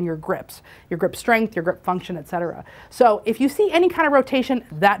hand and your grips, your grip strength, your grip function, etc. So if you see any kind of rotation,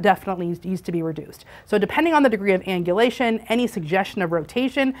 that definitely needs to be reduced. So depending on the degree of angulation, any suggestion of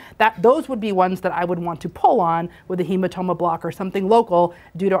rotation, those would be ones that I would want to pull on with a hematoma block or something local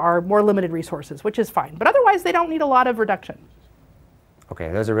due to our more limited resources, which is fine. But otherwise, they don't need a lot of reduction.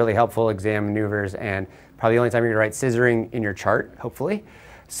 Okay, those are really helpful exam maneuvers, and probably the only time you're going to write scissoring in your chart, hopefully.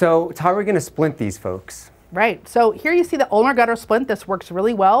 So how are we going to splint these folks? Right, so here you see the ulnar gutter splint. This works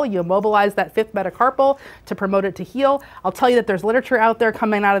really well. You immobilize that fifth metacarpal to promote it to heal. I'll tell you that there's literature out there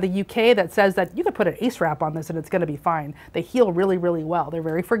coming out of the UK that says that you could put an ACE wrap on this and it's going to be fine. They heal really, really well. They're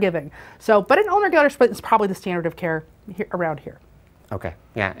very forgiving. So, but an ulnar gutter splint is probably the standard of care around here. Okay,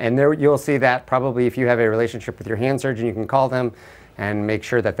 yeah, and there you'll see that probably if you have a relationship with your hand surgeon, you can call them and make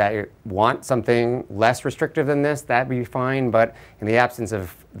sure that you want something less restrictive than this, that'd be fine. But in the absence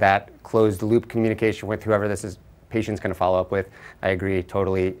of that closed loop communication with whoever patient's going to follow up with, I agree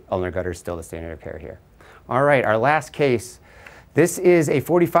totally, ulnar gutter is still the standard of care here. All right, our last case. This is a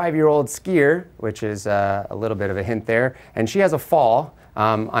 45-year-old skier, which is a little bit of a hint there, and she has a fall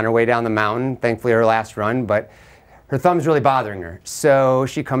on her way down the mountain, thankfully her last run, but her thumb's really bothering her. So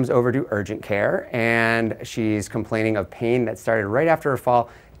she comes over to urgent care and she's complaining of pain that started right after her fall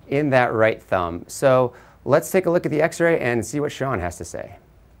in that right thumb. So let's take a look at the x-ray and see what Sean has to say.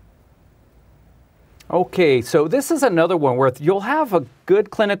 Okay, so this is another one where you'll have a good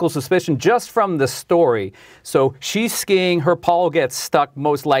clinical suspicion just from the story. So she's skiing, her pawl gets stuck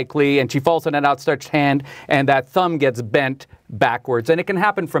most likely, and she falls on an outstretched hand, and that thumb gets bent backwards. And it can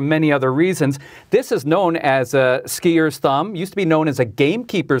happen for many other reasons. This is known as a skier's thumb. Used to be known as a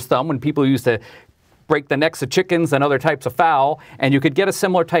gamekeeper's thumb when people used to break the necks of chickens and other types of fowl, and you could get a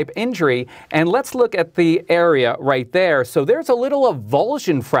similar type injury. And let's look at the area right there. So there's a little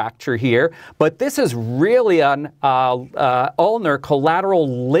avulsion fracture here, but this is really an ulnar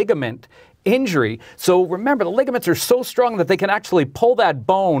collateral ligament injury. So remember, the ligaments are so strong that they can actually pull that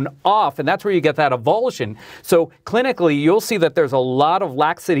bone off, and that's where you get that avulsion. So clinically, you'll see that there's a lot of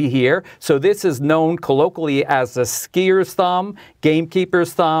laxity here. So this is known colloquially as a skier's thumb,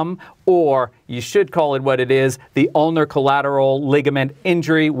 gamekeeper's thumb, or you should call it what it is, the ulnar collateral ligament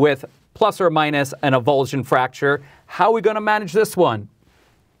injury with plus or minus an avulsion fracture. How are we going to manage this one?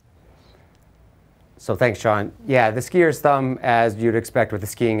 So thanks, Sean. Yeah, the skier's thumb, as you'd expect with a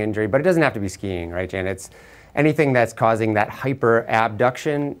skiing injury, but it doesn't have to be skiing, right, Jan? It's anything that's causing that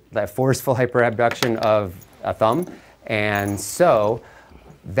hyperabduction, that forceful hyperabduction of a thumb. And so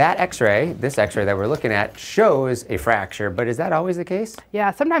that x-ray, this x-ray that we're looking at, shows a fracture, but is that always the case? Yeah,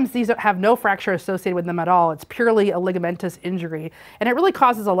 sometimes these have no fracture associated with them at all. It's purely a ligamentous injury, and it really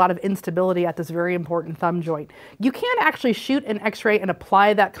causes a lot of instability at this very important thumb joint. You can actually shoot an x-ray and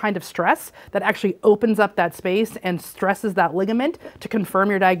apply that kind of stress that actually opens up that space and stresses that ligament to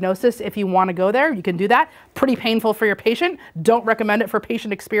confirm your diagnosis. If you want to go there, you can do that. Pretty painful for your patient. Don't recommend it for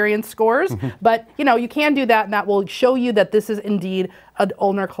patient experience scores, but you can do that, and that will show you that this is indeed an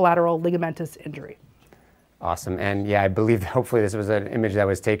ulnar collateral ligamentous injury. Awesome. And yeah, I believe hopefully this was an image that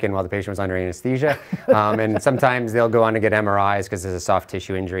was taken while the patient was under anesthesia. And sometimes they'll go on to get MRIs because there's a soft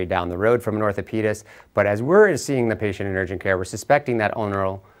tissue injury down the road from an orthopedist. But as we're seeing the patient in urgent care, we're suspecting that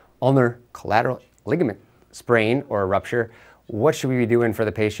ulnar collateral ligament sprain or a rupture. What should we be doing for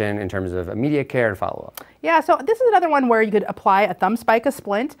the patient in terms of immediate care and follow-up? Yeah, so this is another one where you could apply a thumb spica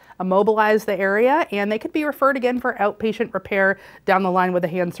splint, immobilize the area, and they could be referred again for outpatient repair down the line with a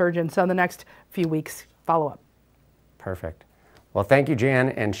hand surgeon. So in the next few weeks, follow-up. Perfect. Well, thank you, Jan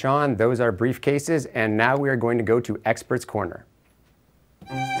and Sean. Those are brief cases, and now we are going to go to Experts Corner.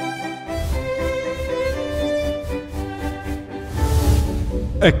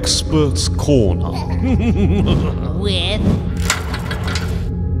 Experts Corner. With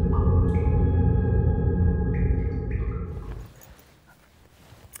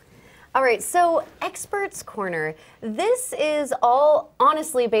All right, so Experts Corner. This is all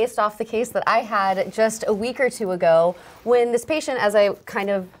honestly based off the case that I had just a week or two ago when this patient, as I kind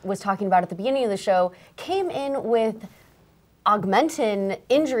of was talking about at the beginning of the show, came in with augmentin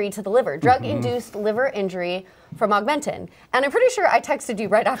injury to the liver, drug-induced liver injury from augmentin. And I'm pretty sure I texted you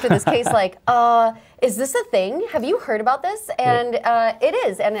right after this case like, is this a thing? Have you heard about this? And it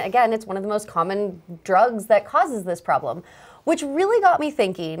is. And again, it's one of the most common drugs that causes this problem, which really got me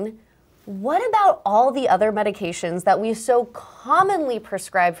thinking, what about all the other medications that we so commonly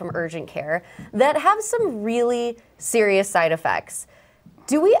prescribe from urgent care that have some really serious side effects?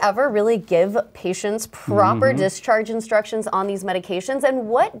 Do we ever really give patients proper discharge instructions on these medications, and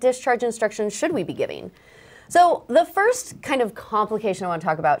what discharge instructions should we be giving? So the first kind of complication I want to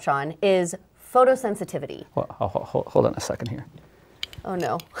talk about, Sean, is photosensitivity. Well, hold on a second here. Oh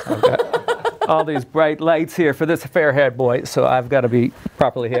no. I've got all these bright lights here for this fair-haired boy, so I've got to be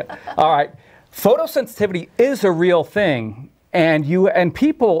properly hit. All right, photosensitivity is a real thing, and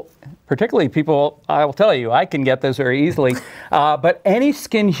people, particularly people, I will tell you, I can get this very easily, but any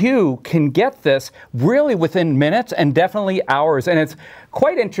skin hue can get this really within minutes and definitely hours, and it's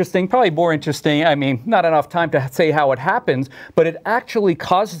quite interesting, probably more interesting, I mean, not enough time to say how it happens, but it actually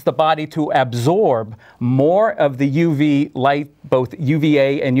causes the body to absorb more of the UV light, both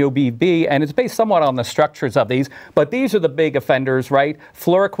UVA and UVB, and it's based somewhat on the structures of these, but these are the big offenders, right?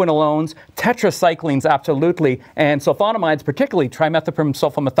 Fluoroquinolones, tetracyclines, absolutely, and sulfonamides, particularly trimethoprim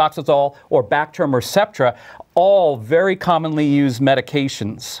sulfamethoxazole or Bactrim or Septra, all very commonly used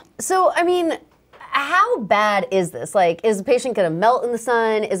medications. So, I mean, how bad is this? Like, is a patient going to melt in the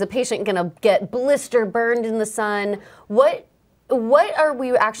sun? Is a patient going to get blister burned in the sun? What are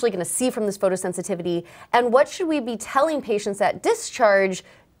we actually going to see from this photosensitivity? And what should we be telling patients at discharge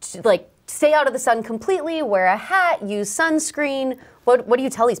to, like, stay out of the sun completely, wear a hat, use sunscreen? What do you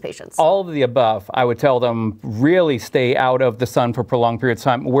tell these patients? All of the above. I would tell them really stay out of the sun for prolonged periods of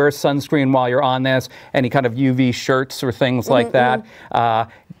time. Wear sunscreen while you're on this, any kind of UV shirts or things like that.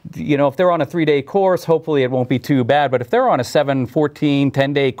 You know, if they're on a 3-day course, hopefully it won't be too bad. But if they're on a 7, 14,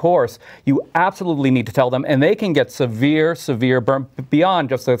 10-day course, you absolutely need to tell them. And they can get severe, severe burn beyond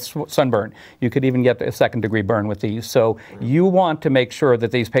just a sunburn. You could even get a 2nd-degree burn with these. So you want to make sure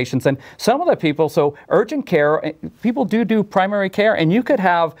that these patients, and some of the people, so urgent care, people do primary care. And you could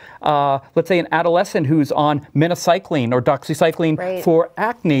have, let's say, an adolescent who's on minocycline or doxycycline for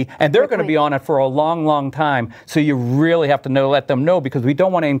acne, and they're going to be on it for a long, long time. So you really have to let them know, because we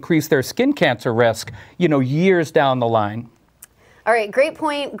don't want to increase their skin cancer risk, you know, years down the line. All right, great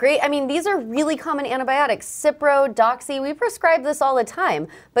point. Great. I mean, these are really common antibiotics. Cipro, Doxy, we prescribe this all the time.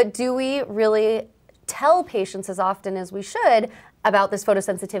 But do we really tell patients as often as we should about this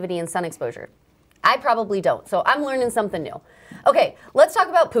photosensitivity and sun exposure? I probably don't, so I'm learning something new. Okay, let's talk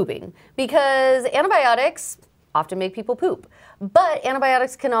about pooping, because antibiotics often make people poop. But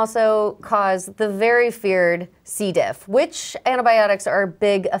antibiotics can also cause the very feared C. diff. Which antibiotics are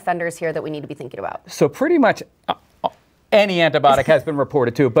big offenders here that we need to be thinking about? So pretty much any antibiotic has been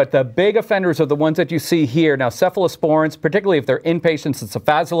reported to, but the big offenders are the ones that you see here. Now, cephalosporins, particularly if they're inpatients, it's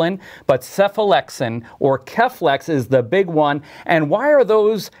cefazolin, but cephalexin or Keflex is the big one. And why are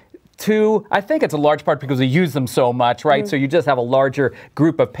those two? I think it's a large part because we use them so much, right? So you just have a larger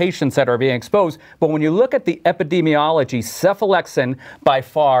group of patients that are being exposed. But when you look at the epidemiology, cephalexin by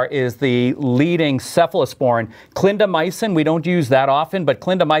far is the leading cephalosporin. Clindamycin, we don't use that often, but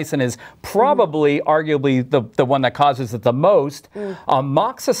clindamycin is probably arguably the one that causes it the most.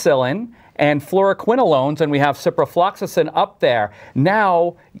 Amoxicillin and fluoroquinolones, and we have ciprofloxacin up there.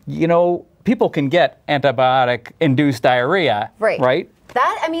 Now, you know, people can get antibiotic-induced diarrhea, right?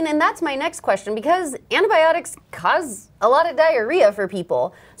 That, I mean, and that's my next question, because antibiotics cause a lot of diarrhea for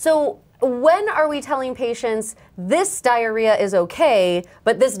people. So when are we telling patients this diarrhea is okay,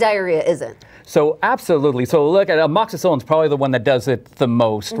 but this diarrhea isn't? So absolutely. So look at amoxicillin is probably the one that does it the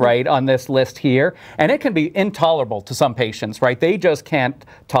most, right, on this list here. And it can be intolerable to some patients, right? They just can't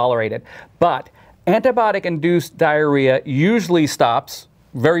tolerate it. But antibiotic-induced diarrhea usually stops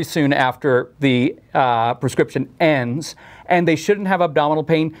very soon after the prescription ends, and they shouldn't have abdominal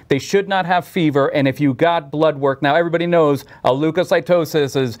pain. They should not have fever. And if you got blood work, now everybody knows a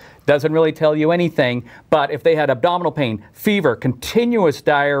leukocytosis doesn't really tell you anything, but if they had abdominal pain, fever, continuous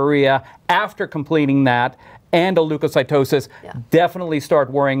diarrhea after completing that, and a leukocytosis, definitely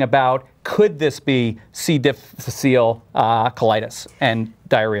start worrying about, could this be C. difficile colitis and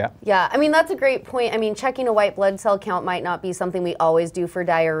diarrhea? Yeah, I mean, that's a great point. I mean, checking a white blood cell count might not be something we always do for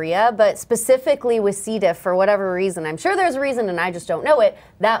diarrhea, but specifically with C. diff, for whatever reason, I'm sure there's a reason and I just don't know it,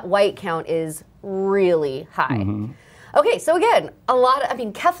 that white count is really high. Okay, so again,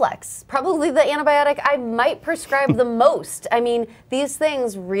 Keflex, probably the antibiotic I might prescribe the most. I mean, these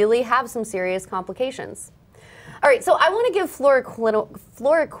things really have some serious complications. All right, so I want to give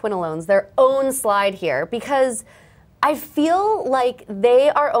fluoroquinolones their own slide here, because I feel like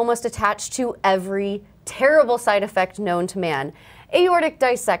they are almost attached to every terrible side effect known to man. Aortic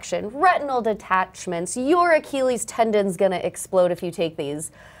dissection, retinal detachments, your Achilles tendon's gonna explode if you take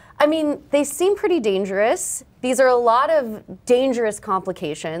these. I mean, they seem pretty dangerous. These are a lot of dangerous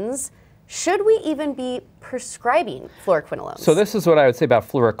complications. should we even be prescribing fluoroquinolones? So this is what I would say about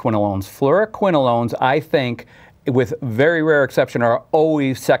fluoroquinolones. Fluoroquinolones, I think, with very rare exception, are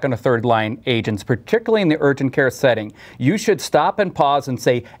always second or third line agents, particularly in the urgent care setting. You should stop and pause and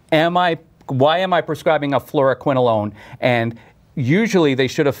say, why am I prescribing a fluoroquinolone? And usually they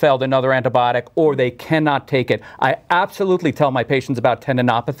should have failed another antibiotic or they cannot take it. I absolutely tell my patients about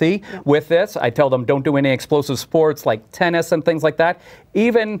tendinopathy with this. I tell them don't do any explosive sports like tennis and things like that.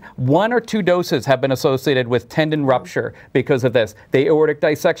 Even 1 or 2 doses have been associated with tendon rupture because of this. The aortic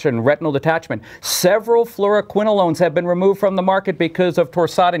dissection, retinal detachment. Several fluoroquinolones have been removed from the market because of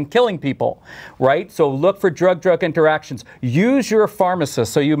torsodin killing people, right? So look for drug-drug interactions. Use your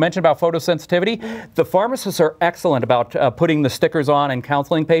pharmacist. So you mentioned about photosensitivity. The pharmacists are excellent about putting the stickers on and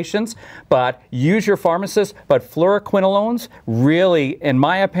counseling patients, but use your pharmacist. But fluoroquinolones really, in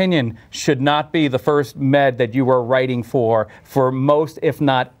my opinion, should not be the first med that you are writing for most, if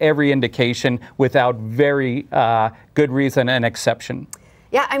not every indication, without very good reason and exception.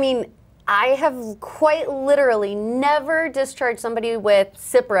 Yeah, I mean, I have quite literally never discharged somebody with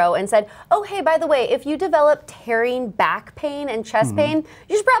Cipro and said, oh, hey, by the way, if you develop tearing back pain and chest pain,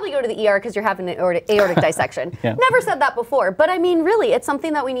 you should probably go to the ER because you're having an aortic dissection. Never said that before. But I mean, really, it's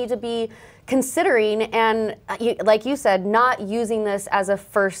something that we need to be considering and, like you said, not using this as a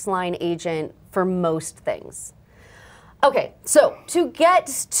first-line agent for most things. Okay, so to get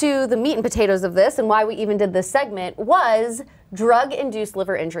to the meat and potatoes of this and why we even did this segment was drug-induced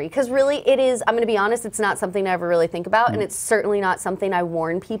liver injury. Because really it is, I'm going to be honest, it's not something I ever really think about, and it's certainly not something I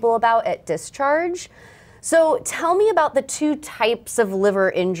warn people about at discharge. So tell me about the 2 types of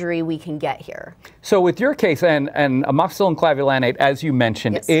liver injury we can get here. So with your case, and amoxicillin clavulanate, as you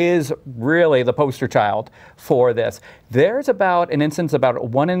mentioned, is really the poster child for this. There's about an instance about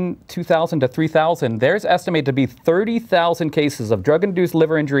 1 in 2,000 to 3,000. There's estimated to be 30,000 cases of drug-induced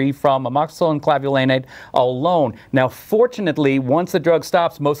liver injury from amoxicillin clavulanate alone. Now, fortunately, once the drug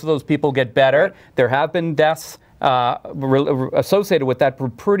stops, most of those people get better. There have been deaths associated with that, were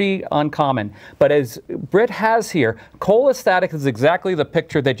pretty uncommon. But as Britt has here, cholestatic is exactly the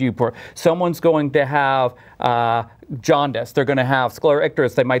picture that you put. Someone's going to have jaundice. They're going to have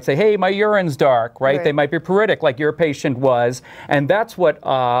sclericterus. They might say, hey, my urine's dark, right? They might be pruritic like your patient was. And that's what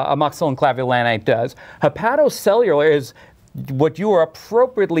amoxicillin clavulanate does. Hepatocellular is what you are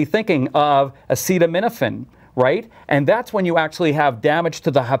appropriately thinking of acetaminophen, right? And that's when you actually have damage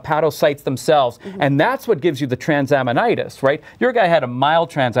to the hepatocytes themselves. And that's what gives you the transaminitis, right? Your guy had a mild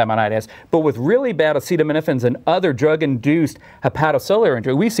transaminitis, but with really bad acetaminophen and other drug-induced hepatocellular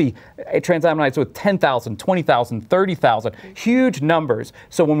injury, we see transaminitis with 10,000, 20,000, 30,000, huge numbers.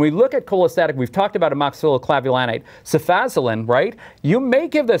 So when we look at cholestatic, we've talked about amoxicillin clavulanate, cefazolin, right? You may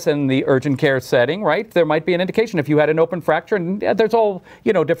give this in the urgent care setting, right? There might be an indication if you had an open fracture, and there's all,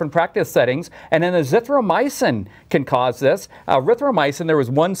 different practice settings. And then azithromycin can cause this. Erythromycin, there was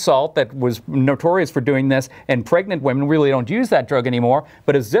one salt that was notorious for doing this, and pregnant women really don't use that drug anymore,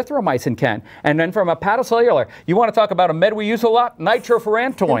 but azithromycin can. And then from hepatocellular, you want to talk about a med we use a lot?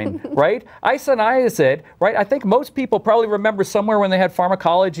 Nitrofurantoin, right? Isoniazid, right? I think most people probably remember somewhere when they had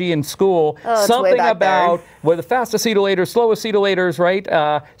pharmacology in school, something about the fast acetylators, slow acetylators, right?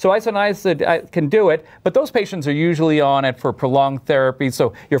 So isoniazid can do it, but those patients are usually on it for prolonged therapy.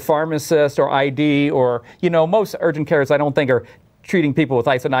 So your pharmacist or ID or, most urgent cares, I don't think, are treating people with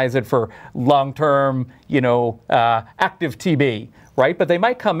isoniazid for long-term, active TB, right? But they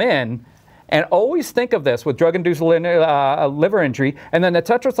might come in, and always think of this with drug-induced liver injury, and then the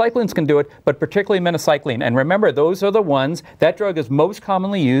tetracyclines can do it, but particularly minocycline. And remember, those are the ones, that drug is most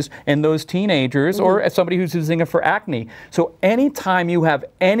commonly used in those teenagers or as somebody who's using it for acne. So anytime you have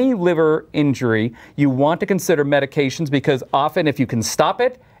any liver injury, you want to consider medications, because often if you can stop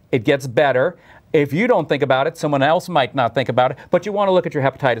it, it gets better. If you don't think about it, someone else might not think about it, but you want to look at your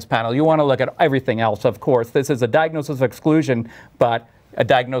hepatitis panel. You want to look at everything else, of course. This is a diagnosis of exclusion, but a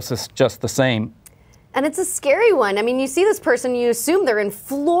diagnosis just the same. And it's a scary one. I mean, you see this person, you assume they're in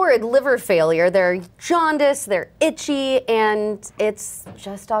florid liver failure. They're jaundiced, they're itchy, and it's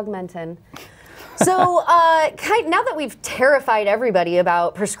just augmentin. So now that we've terrified everybody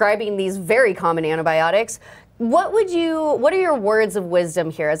about prescribing these very common antibiotics, what are your words of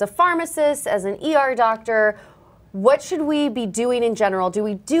wisdom here as a pharmacist, as an ER doctor? what should we be doing in general? Do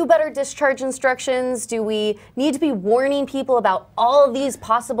we do better discharge instructions? Do we need to be warning people about all of these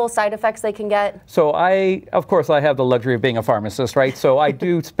possible side effects they can get? So of course, I have the luxury of being a pharmacist, right? So I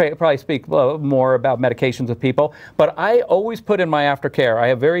do probably speak more about medications with people, but I always put in my aftercare, I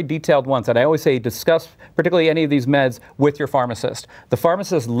have very detailed ones, and I always say discuss particularly any of these meds with your pharmacist. The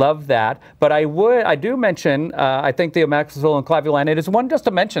pharmacists love that, but I do mention, I think the amoxicillin clavulanate is one just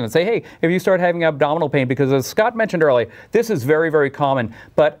to mention and say, hey, if you start having abdominal pain, because as Scott mentioned earlier, this is very, very common,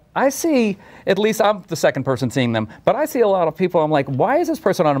 but I see, at least I'm the second person seeing them, but I see a lot of people, I'm like, why is this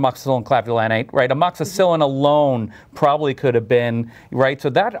person on amoxicillin clavulanate, right? Amoxicillin alone probably could have been, right? So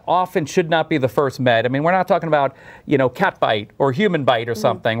that often should not be the first med. I mean, we're not talking about, you know, cat bite or human bite or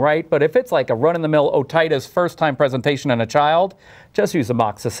something, right? But if it's like a run-in-the-mill otitis first-time presentation in a child, just use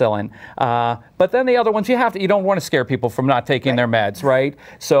amoxicillin. But then the other ones, you don't want to scare people from not taking their meds, right?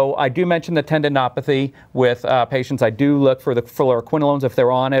 So I do mention the tendinopathy with patients. I do look for the fluoroquinolones if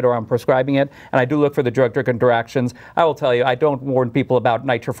they're on it or I'm prescribing it, and I do look for the drug-drug interactions. I will tell you, I don't warn people about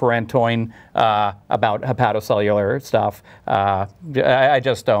nitrofurantoin, about hepatocellular stuff. I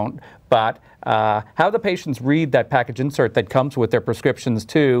just don't. But have the patients read that package insert that comes with their prescriptions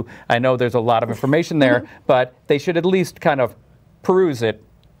too. I know there's a lot of information there, but they should at least kind of peruse it.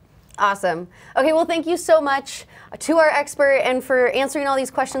 Awesome. Okay, well, thank you so much to our expert and for answering all these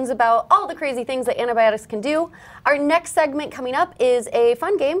questions about all the crazy things that antibiotics can do. Our next segment coming up is a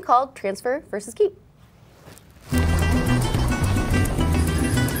fun game called Transfer versus Keep.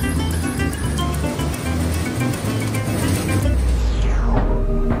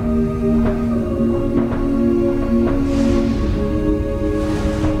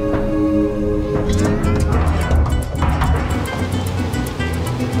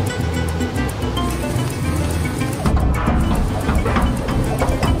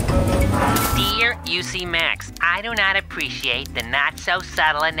 UC Max, I do not appreciate the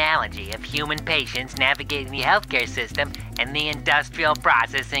not-so-subtle analogy of human patients navigating the healthcare system and the industrial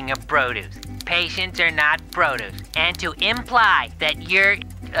processing of produce. Patients are not produce, and to imply that you're,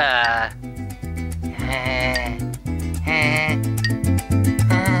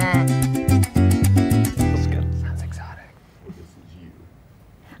 Sounds exotic.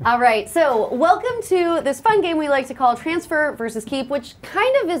 All right, so welcome to this fun game we like to call Transfer versus Keep, which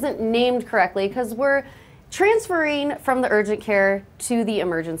kind of isn't named correctly because we're transferring from the urgent care to the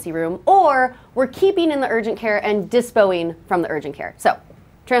emergency room, or we're keeping in the urgent care and dispoing from the urgent care. So,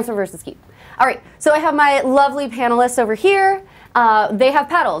 Transfer versus Keep. All right, so I have my lovely panelists over here. They have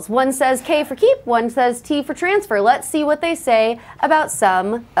paddles. One says K for keep, one says T for transfer. Let's see what they say about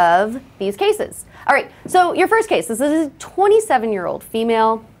some of these cases. All right, so your first case, this is a 27-year-old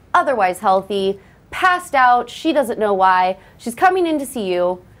female, otherwise healthy, passed out, she doesn't know why. She's coming in to see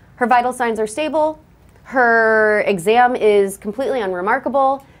you. Her vital signs are stable. Her exam is completely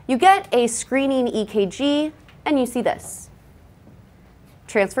unremarkable. You get a screening EKG, and you see this.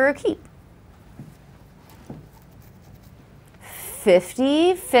 Transfer or keep?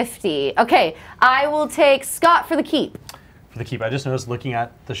 50-50. Okay, I will take Scott for the keep. For the keep, I just noticed looking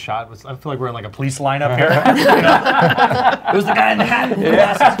at the shot, I feel like we're in like a police lineup here. It was the guy in the hat.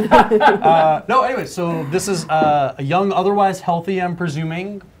 Yeah. No, anyway, so this is a young, otherwise healthy, I'm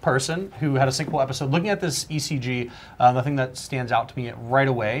presuming, person who had a syncopal episode. Looking at this ECG, the thing that stands out to me right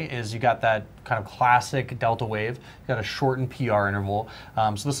away is you got that kind of classic delta wave. You got a shortened PR interval.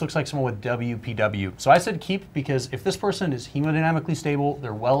 So this looks like someone with WPW. So I said keep because if this person is hemodynamically stable,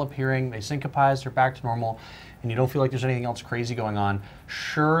 they're well appearing, they syncopized, they're back to normal, and you don't feel like there's anything else crazy going on,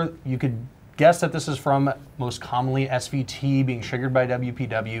 sure, you could guess that this is from most commonly SVT being triggered by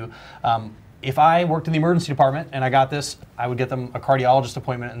WPW. If I worked in the emergency department and I got this, I would get them a cardiologist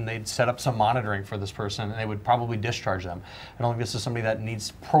appointment and they'd set up some monitoring for this person and they would probably discharge them. I don't think this is somebody that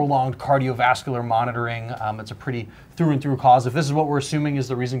needs prolonged cardiovascular monitoring. It's a pretty through and through cause. If this is what we're assuming is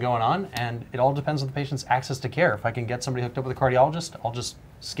the reason going on, and it all depends on the patient's access to care. If I can get somebody hooked up with a cardiologist, I'll just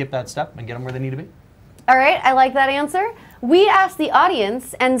skip that step and get them where they need to be. All right, I like that answer. We asked the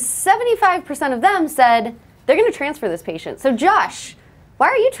audience, and 75% of them said they're going to transfer this patient. So, Josh, why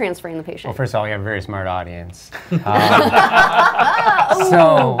are you transferring the patient? Well, first of all, we have a very smart audience. Burn.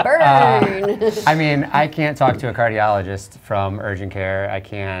 I mean, I can't talk to a cardiologist from urgent care. I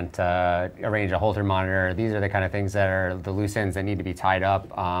can't arrange a Holter monitor. These are the kind of things that are the loose ends that need to be tied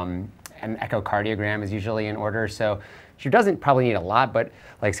up. An echocardiogram is usually in order. So she doesn't probably need a lot, but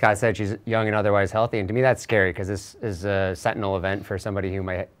like Scott said, she's young and otherwise healthy. And to me, that's scary because this is a sentinel event for somebody who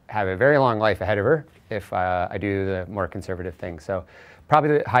might have a very long life ahead of her if I do the more conservative thing. So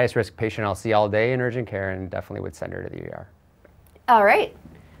probably the highest risk patient I'll see all day in urgent care, and definitely would send her to the ER. All right.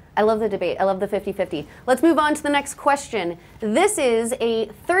 I love the debate. I love the 50-50. Let's move on to the next question. This is a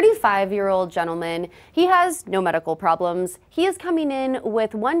 35-year-old gentleman. He has no medical problems. He is coming in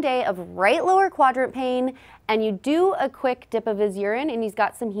with 1 day of right lower quadrant pain, and you do a quick dip of his urine, and he's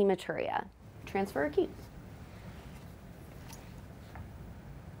got some hematuria. Transfer or keep?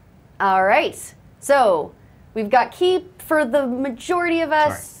 All right. So we've got keep for the majority of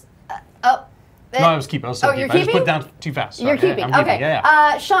us. No, I was keeping. I was still you're keeping. I keeping? just put down too fast. You're Sorry. keeping. I'm Okay.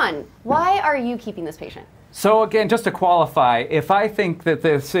 Yeah. Sean, why are you keeping this patient? So again, just to qualify, if I think that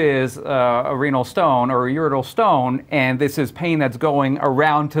this is a renal stone or a ureteral stone, and this is pain that's going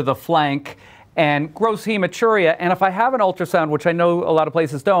around to the flank and gross hematuria, and if I have an ultrasound, which I know a lot of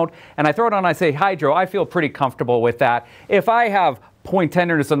places don't, and I throw it on and I say hydro, I feel pretty comfortable with that. If I have point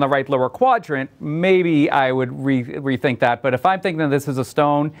tenderness in the right lower quadrant, maybe I would rethink that. But if I'm thinking that this is a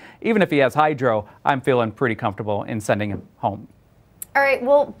stone, even if he has hydro, I'm feeling pretty comfortable in sending him home. All right,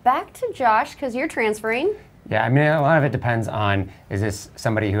 well, back to Josh, because you're transferring. Yeah, I mean, a lot of it depends on, is this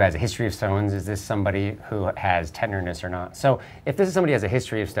somebody who has a history of stones? Is this somebody who has tenderness or not? So if this is somebody who has a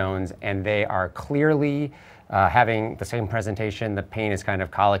history of stones and they are clearly having the same presentation, the pain is kind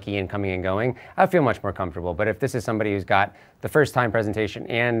of colicky and coming and going, I feel much more comfortable. But if this is somebody who's got the first time presentation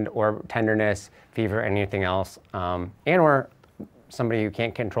and or tenderness, fever, anything else, and or somebody who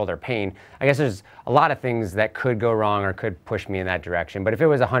can't control their pain, I guess there's a lot of things that could go wrong or could push me in that direction. But if it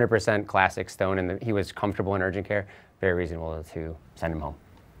was 100% classic stone and he was comfortable in urgent care, very reasonable to send him home.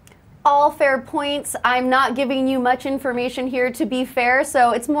 All fair points. I'm not giving you much information here, to be fair,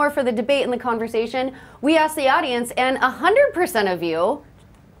 so it's more for the debate and the conversation. We asked the audience, and 100% of you,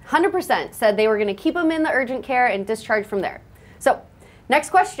 100% said they were going to keep him in the urgent care and discharge from there. So,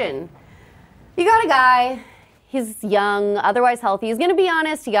 next question. You got a guy, he's young, otherwise healthy. He's going to be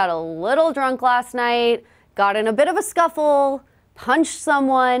honest, he got a little drunk last night, got in a bit of a scuffle, punched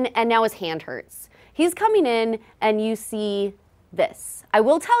someone, and now his hand hurts. He's coming in, and you see this. I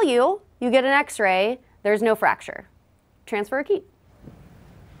will tell you, you get an x-ray, there's no fracture. Transfer or keep?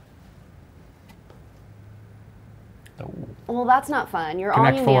 Well, that's not fun. You're all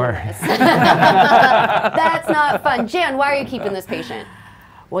unanimous. That's not fun. Jan, why are you keeping this patient?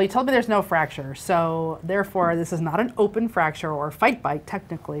 Well, you told me there's no fracture, so therefore this is not an open fracture or fight bite,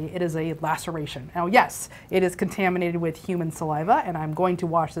 technically. It is a laceration. Now, yes, it is contaminated with human saliva, and I'm going to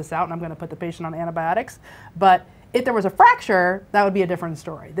wash this out, and I'm going to put the patient on antibiotics. But if there was a fracture, that would be a different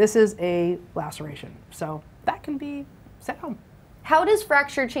story. This is a laceration, so that can be sent home. How does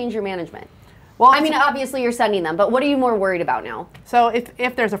fracture change your management? Well, I mean, obviously you're sending them, but what are you more worried about now? So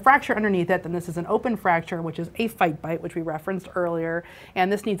if there's a fracture underneath it, then this is an open fracture, which is a fight bite, which we referenced earlier,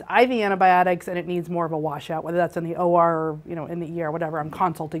 and this needs IV antibiotics, and it needs more of a washout, whether that's in the OR or in the ER, whatever. I'm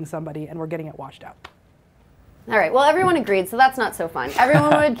consulting somebody, and we're getting it washed out. All right, well, everyone agreed, so that's not so fun.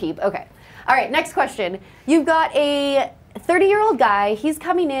 Everyone would keep, okay. All right, next question. You've got a 30-year-old guy. He's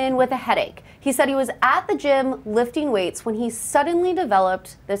coming in with a headache. He said he was at the gym lifting weights when he suddenly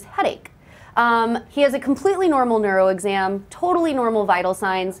developed this headache. He has a completely normal neuro exam, totally normal vital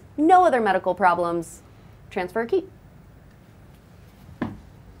signs, no other medical problems. Transfer or keep?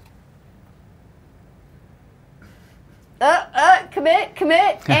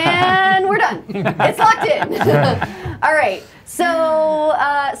 Commit, and we're done. It's locked in. All right. So,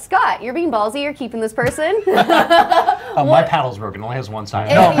 Scott, you're being ballsy. You're keeping this person. My paddle's broken. It only has one side.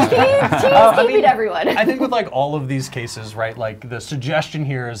 He's keeping everyone. I think with like all of these cases, right? Like the suggestion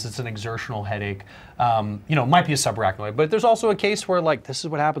here is it's an exertional headache. It might be a subarachnoid, but there's also a case where like this is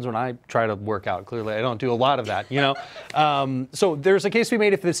what happens when I try to work out. Clearly, I don't do a lot of that. So there's a case to be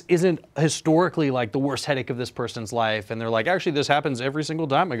made if this isn't historically like the worst headache of this person's life, and they're like, actually, this happens every single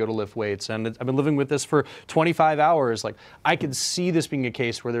time I go to lift weights, and I've been living with this for 25 hours. Like I could see this being a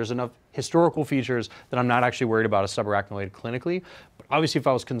case where there's enough historical features that I'm not actually worried about a subarachnoid clinically. But obviously, if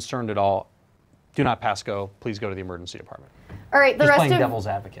I was concerned at all, do not pass go. Please go to the emergency department. All right, the Just rest playing of devil's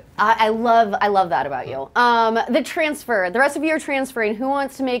advocate. I love that about you. The transfer. The rest of you are transferring. Who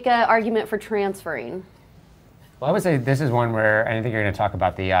wants to make an argument for transferring? Well, I would say this is one where I think you're going to talk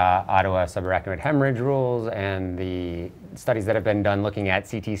about the Ottawa subarachnoid hemorrhage rules and the studies that have been done looking at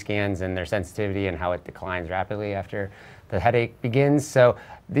CT scans and their sensitivity and how it declines rapidly after the headache begins. So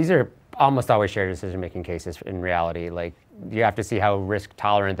these are almost always shared decision-making cases in reality. Like you have to see how risk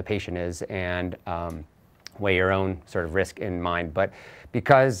tolerant the patient is and weigh your own sort of risk in mind. But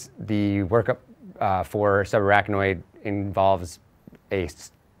because the workup for subarachnoid involves a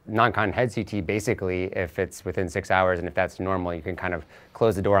non-con head CT, basically, if it's within 6 hours and if that's normal, you can kind of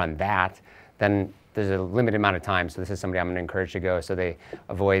close the door on that, then there's a limited amount of time. So this is somebody I'm going to encourage to go so they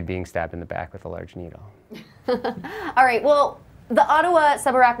avoid being stabbed in the back with a large needle. All right, well, the Ottawa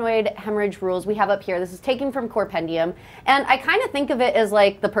subarachnoid hemorrhage rules we have up here, this is taken from Corpendium, and I kind of think of it as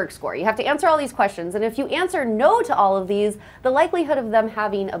like the PERC score. You have to answer all these questions, and if you answer no to all of these, the likelihood of them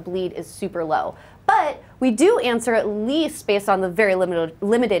having a bleed is super low. But we do answer, at least based on the very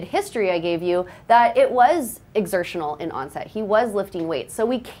limited history I gave you, that it was exertional in onset. He was lifting weights, so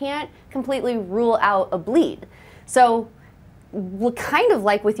we can't completely rule out a bleed. So kind of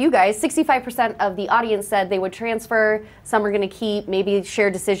like with you guys, 65% of the audience said they would transfer, some are going to keep, maybe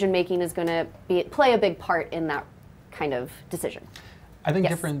shared decision making is going to play a big part in that kind of decision. I think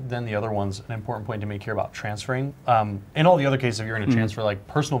different than the other ones, an important point to make here about transferring. In all the other cases, if you're going to transfer, like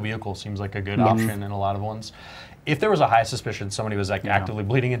personal vehicle seems like a good option in a lot of ones. If there was a high suspicion somebody was like actively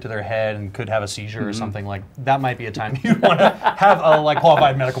bleeding into their head and could have a seizure or something, like that might be a time you'd want to have a like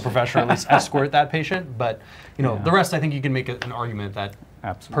qualified medical professional at least escort that patient. But you know, the rest, I think you can make an argument that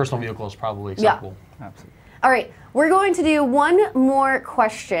personal vehicle is probably acceptable. Absolutely. All right, we're going to do one more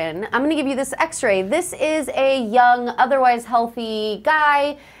question. I'm going to give you this x-ray. This is a young, otherwise healthy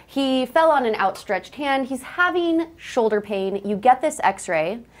guy. He fell on an outstretched hand. He's having shoulder pain. You get this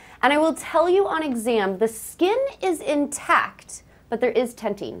x-ray. And I will tell you on exam, the skin is intact, but there is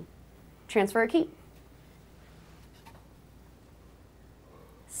tenting. Transfer or keep?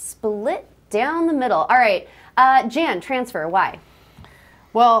 Split down the middle. All right, Jan, transfer, why?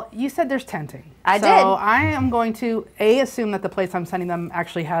 Well, you said there's tenting. I did. So I am going to, assume that the place I'm sending them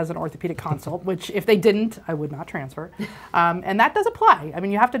actually has an orthopedic consult, which if they didn't, I would not transfer. And that does apply. I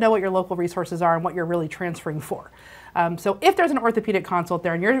mean, you have to know what your local resources are and what you're really transferring for. So if there's an orthopedic consult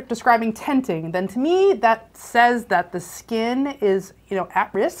there and you're describing tenting, then to me that says that the skin is,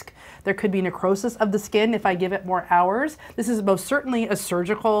 at risk. There could be necrosis of the skin if I give it more hours. This is most certainly a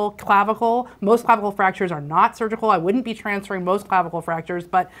surgical clavicle. Most clavicle fractures are not surgical. I wouldn't be transferring most clavicle fractures,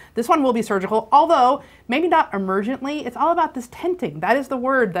 but this one will be surgical, although maybe not emergently. It's all about this tenting. That is the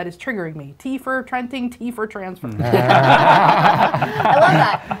word that is triggering me. T for tenting, T for transfer. I love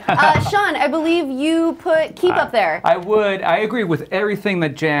that. Sean, I believe you put keep up there. I would. I agree with everything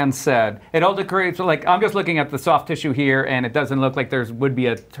that Jan said. It all creates, like, I'm just looking at the soft tissue here, and it doesn't look like there would be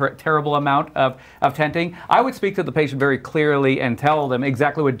a terrible amount of tenting. I would speak to the patient very clearly and tell them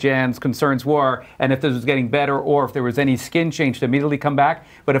exactly what Jan's concerns were, and if this was getting better or if there was any skin change to immediately come back.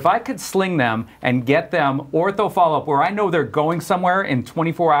 But if I could sling them and get them ortho follow-up where I know they're going somewhere in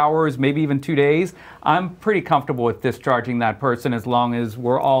 24 hours, maybe even 2 days, I'm pretty comfortable with discharging that person as long as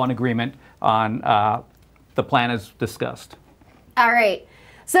we're all in agreement on the plan as discussed. All right.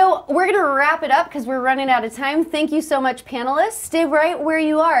 So we're going to wrap it up because we're running out of time. Thank you so much, panelists. Stay right where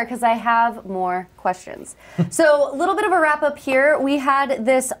you are because I have more questions. So a little bit of a wrap up here. We had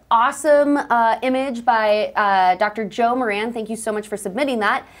this awesome image by Dr. Joe Moran. Thank you so much for submitting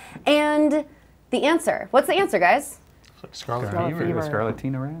that. And the answer. What's the answer, guys? Scarlet fever.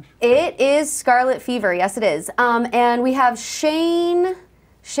 Scarlatina rash? It is scarlet fever. Yes, it is. And we have Shane,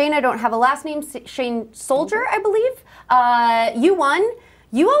 I don't have a last name, Shane Soldier, I believe. You won.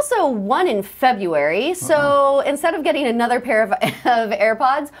 You also won in February, so instead of getting another pair of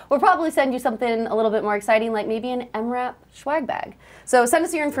AirPods, we'll probably send you something a little bit more exciting, like maybe an EMRAP swag bag. So send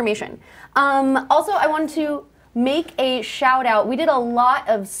us your information. Also, I wanted to make a shout out. We did a lot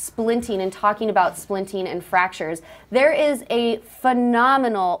of splinting and talking about splinting and fractures. There is a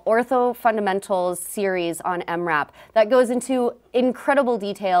phenomenal ortho fundamentals series on EMRAP that goes into incredible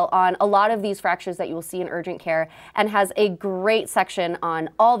detail on a lot of these fractures that you will see in urgent care and has a great section on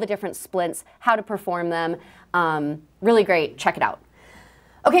all the different splints, how to perform them. Really great. Check it out.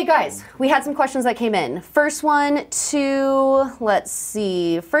 Okay, guys, we had some questions that came in. First one to, let's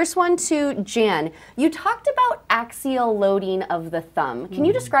see, first one to Jan. You talked about axial loading of the thumb. Can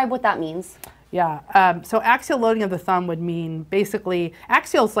you describe what that means? Yeah, so axial loading of the thumb would mean basically,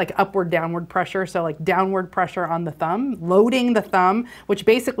 axial is like upward downward pressure, so like downward pressure on the thumb, loading the thumb, which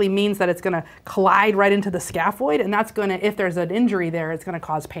basically means that it's gonna collide right into the scaphoid, and that's gonna, if there's an injury there, it's gonna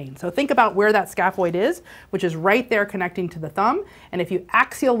cause pain. So think about where that scaphoid is, which is right there connecting to the thumb, and if you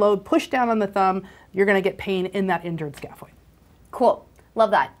axial load, push down on the thumb, you're gonna get pain in that injured scaphoid. Cool,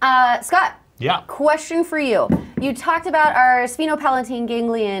 love that. Scott. Yeah. Question for you. You talked about our sphenopalatine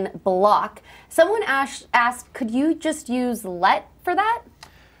ganglion block. Someone asked, could you just use LET for that?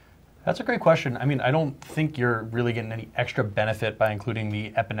 That's a great question. I mean, I don't think you're really getting any extra benefit by including the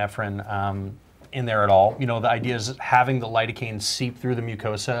epinephrine in there at all. You know, the idea is having the lidocaine seep through the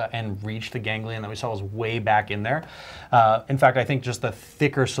mucosa and reach the ganglion that we saw was way back in there. In fact, I think just the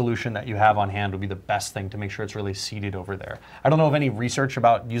thicker solution that you have on hand would be the best thing to make sure it's really seated over there. I don't know of any research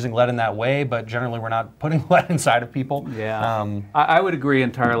about using lead in that way, but generally we're not putting lead inside of people. Yeah, I would agree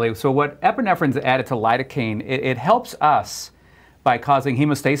entirely. So what epinephrine's added to lidocaine, it helps us by causing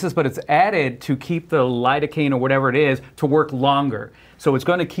hemostasis, but it's added to keep the lidocaine or whatever it is to work longer. So it's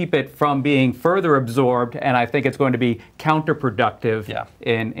going to keep it from being further absorbed, and I think it's going to be counterproductive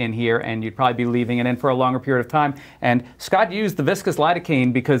in here, and you'd probably be leaving it in for a longer period of time. And Scott used the viscous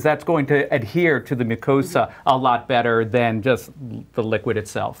lidocaine because that's going to adhere to the mucosa a lot better than just the liquid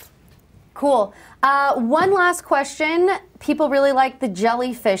itself. Cool. One last question. People really like the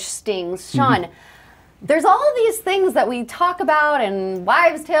jellyfish stings. Sean, there's all of these things that we talk about and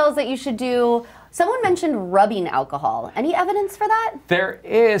wives' tales that you should do. Someone mentioned rubbing alcohol. Any evidence for that? There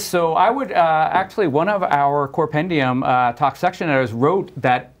is. So I would actually, one of our Corpendium talk section editors wrote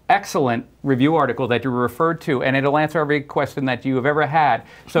that excellent review article that you referred to, and it'll answer every question that you have ever had.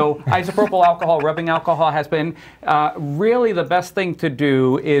 So isopropyl alcohol, rubbing alcohol has been really the best thing to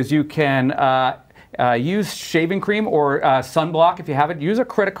do is you can use shaving cream or sunblock if you have it. Use a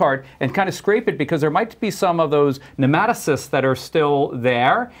credit card and kind of scrape it because there might be some of those nematocysts that are still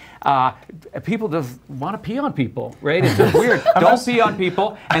there. People just want to pee on people, right? It's just weird. Don't pee on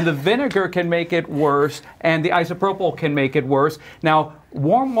people. And the vinegar can make it worse, and the isopropyl can make it worse. Now,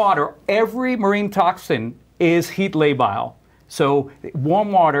 warm water, every marine toxin is heat labile. So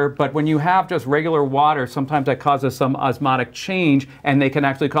warm water, but when you have just regular water, sometimes that causes some osmotic change, and they can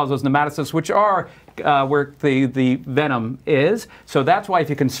actually cause those nematocysts, which are where the venom is. So that's why if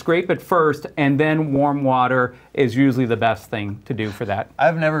you can scrape it first and then warm water is usually the best thing to do for that.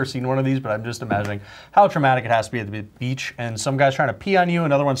 I've never seen one of these, but I'm just imagining how traumatic it has to be at the beach, and some guy's trying to pee on you,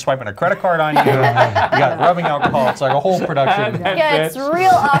 another one's swiping a credit card on you. You got rubbing alcohol. It's like a whole production. Yeah, it's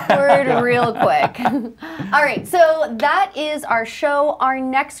real awkward real quick. All right, so that is our show. Our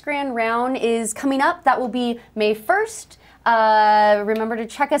next grand round is coming up. That will be May 1st. Remember to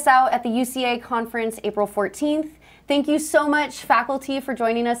check us out at the UCA conference April 14th. Thank you so much, faculty, for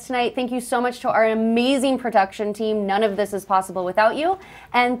joining us tonight. Thank you so much to our amazing production team. None of this is possible without you.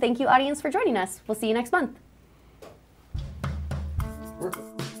 And thank you, audience, for joining us. We'll see you next month.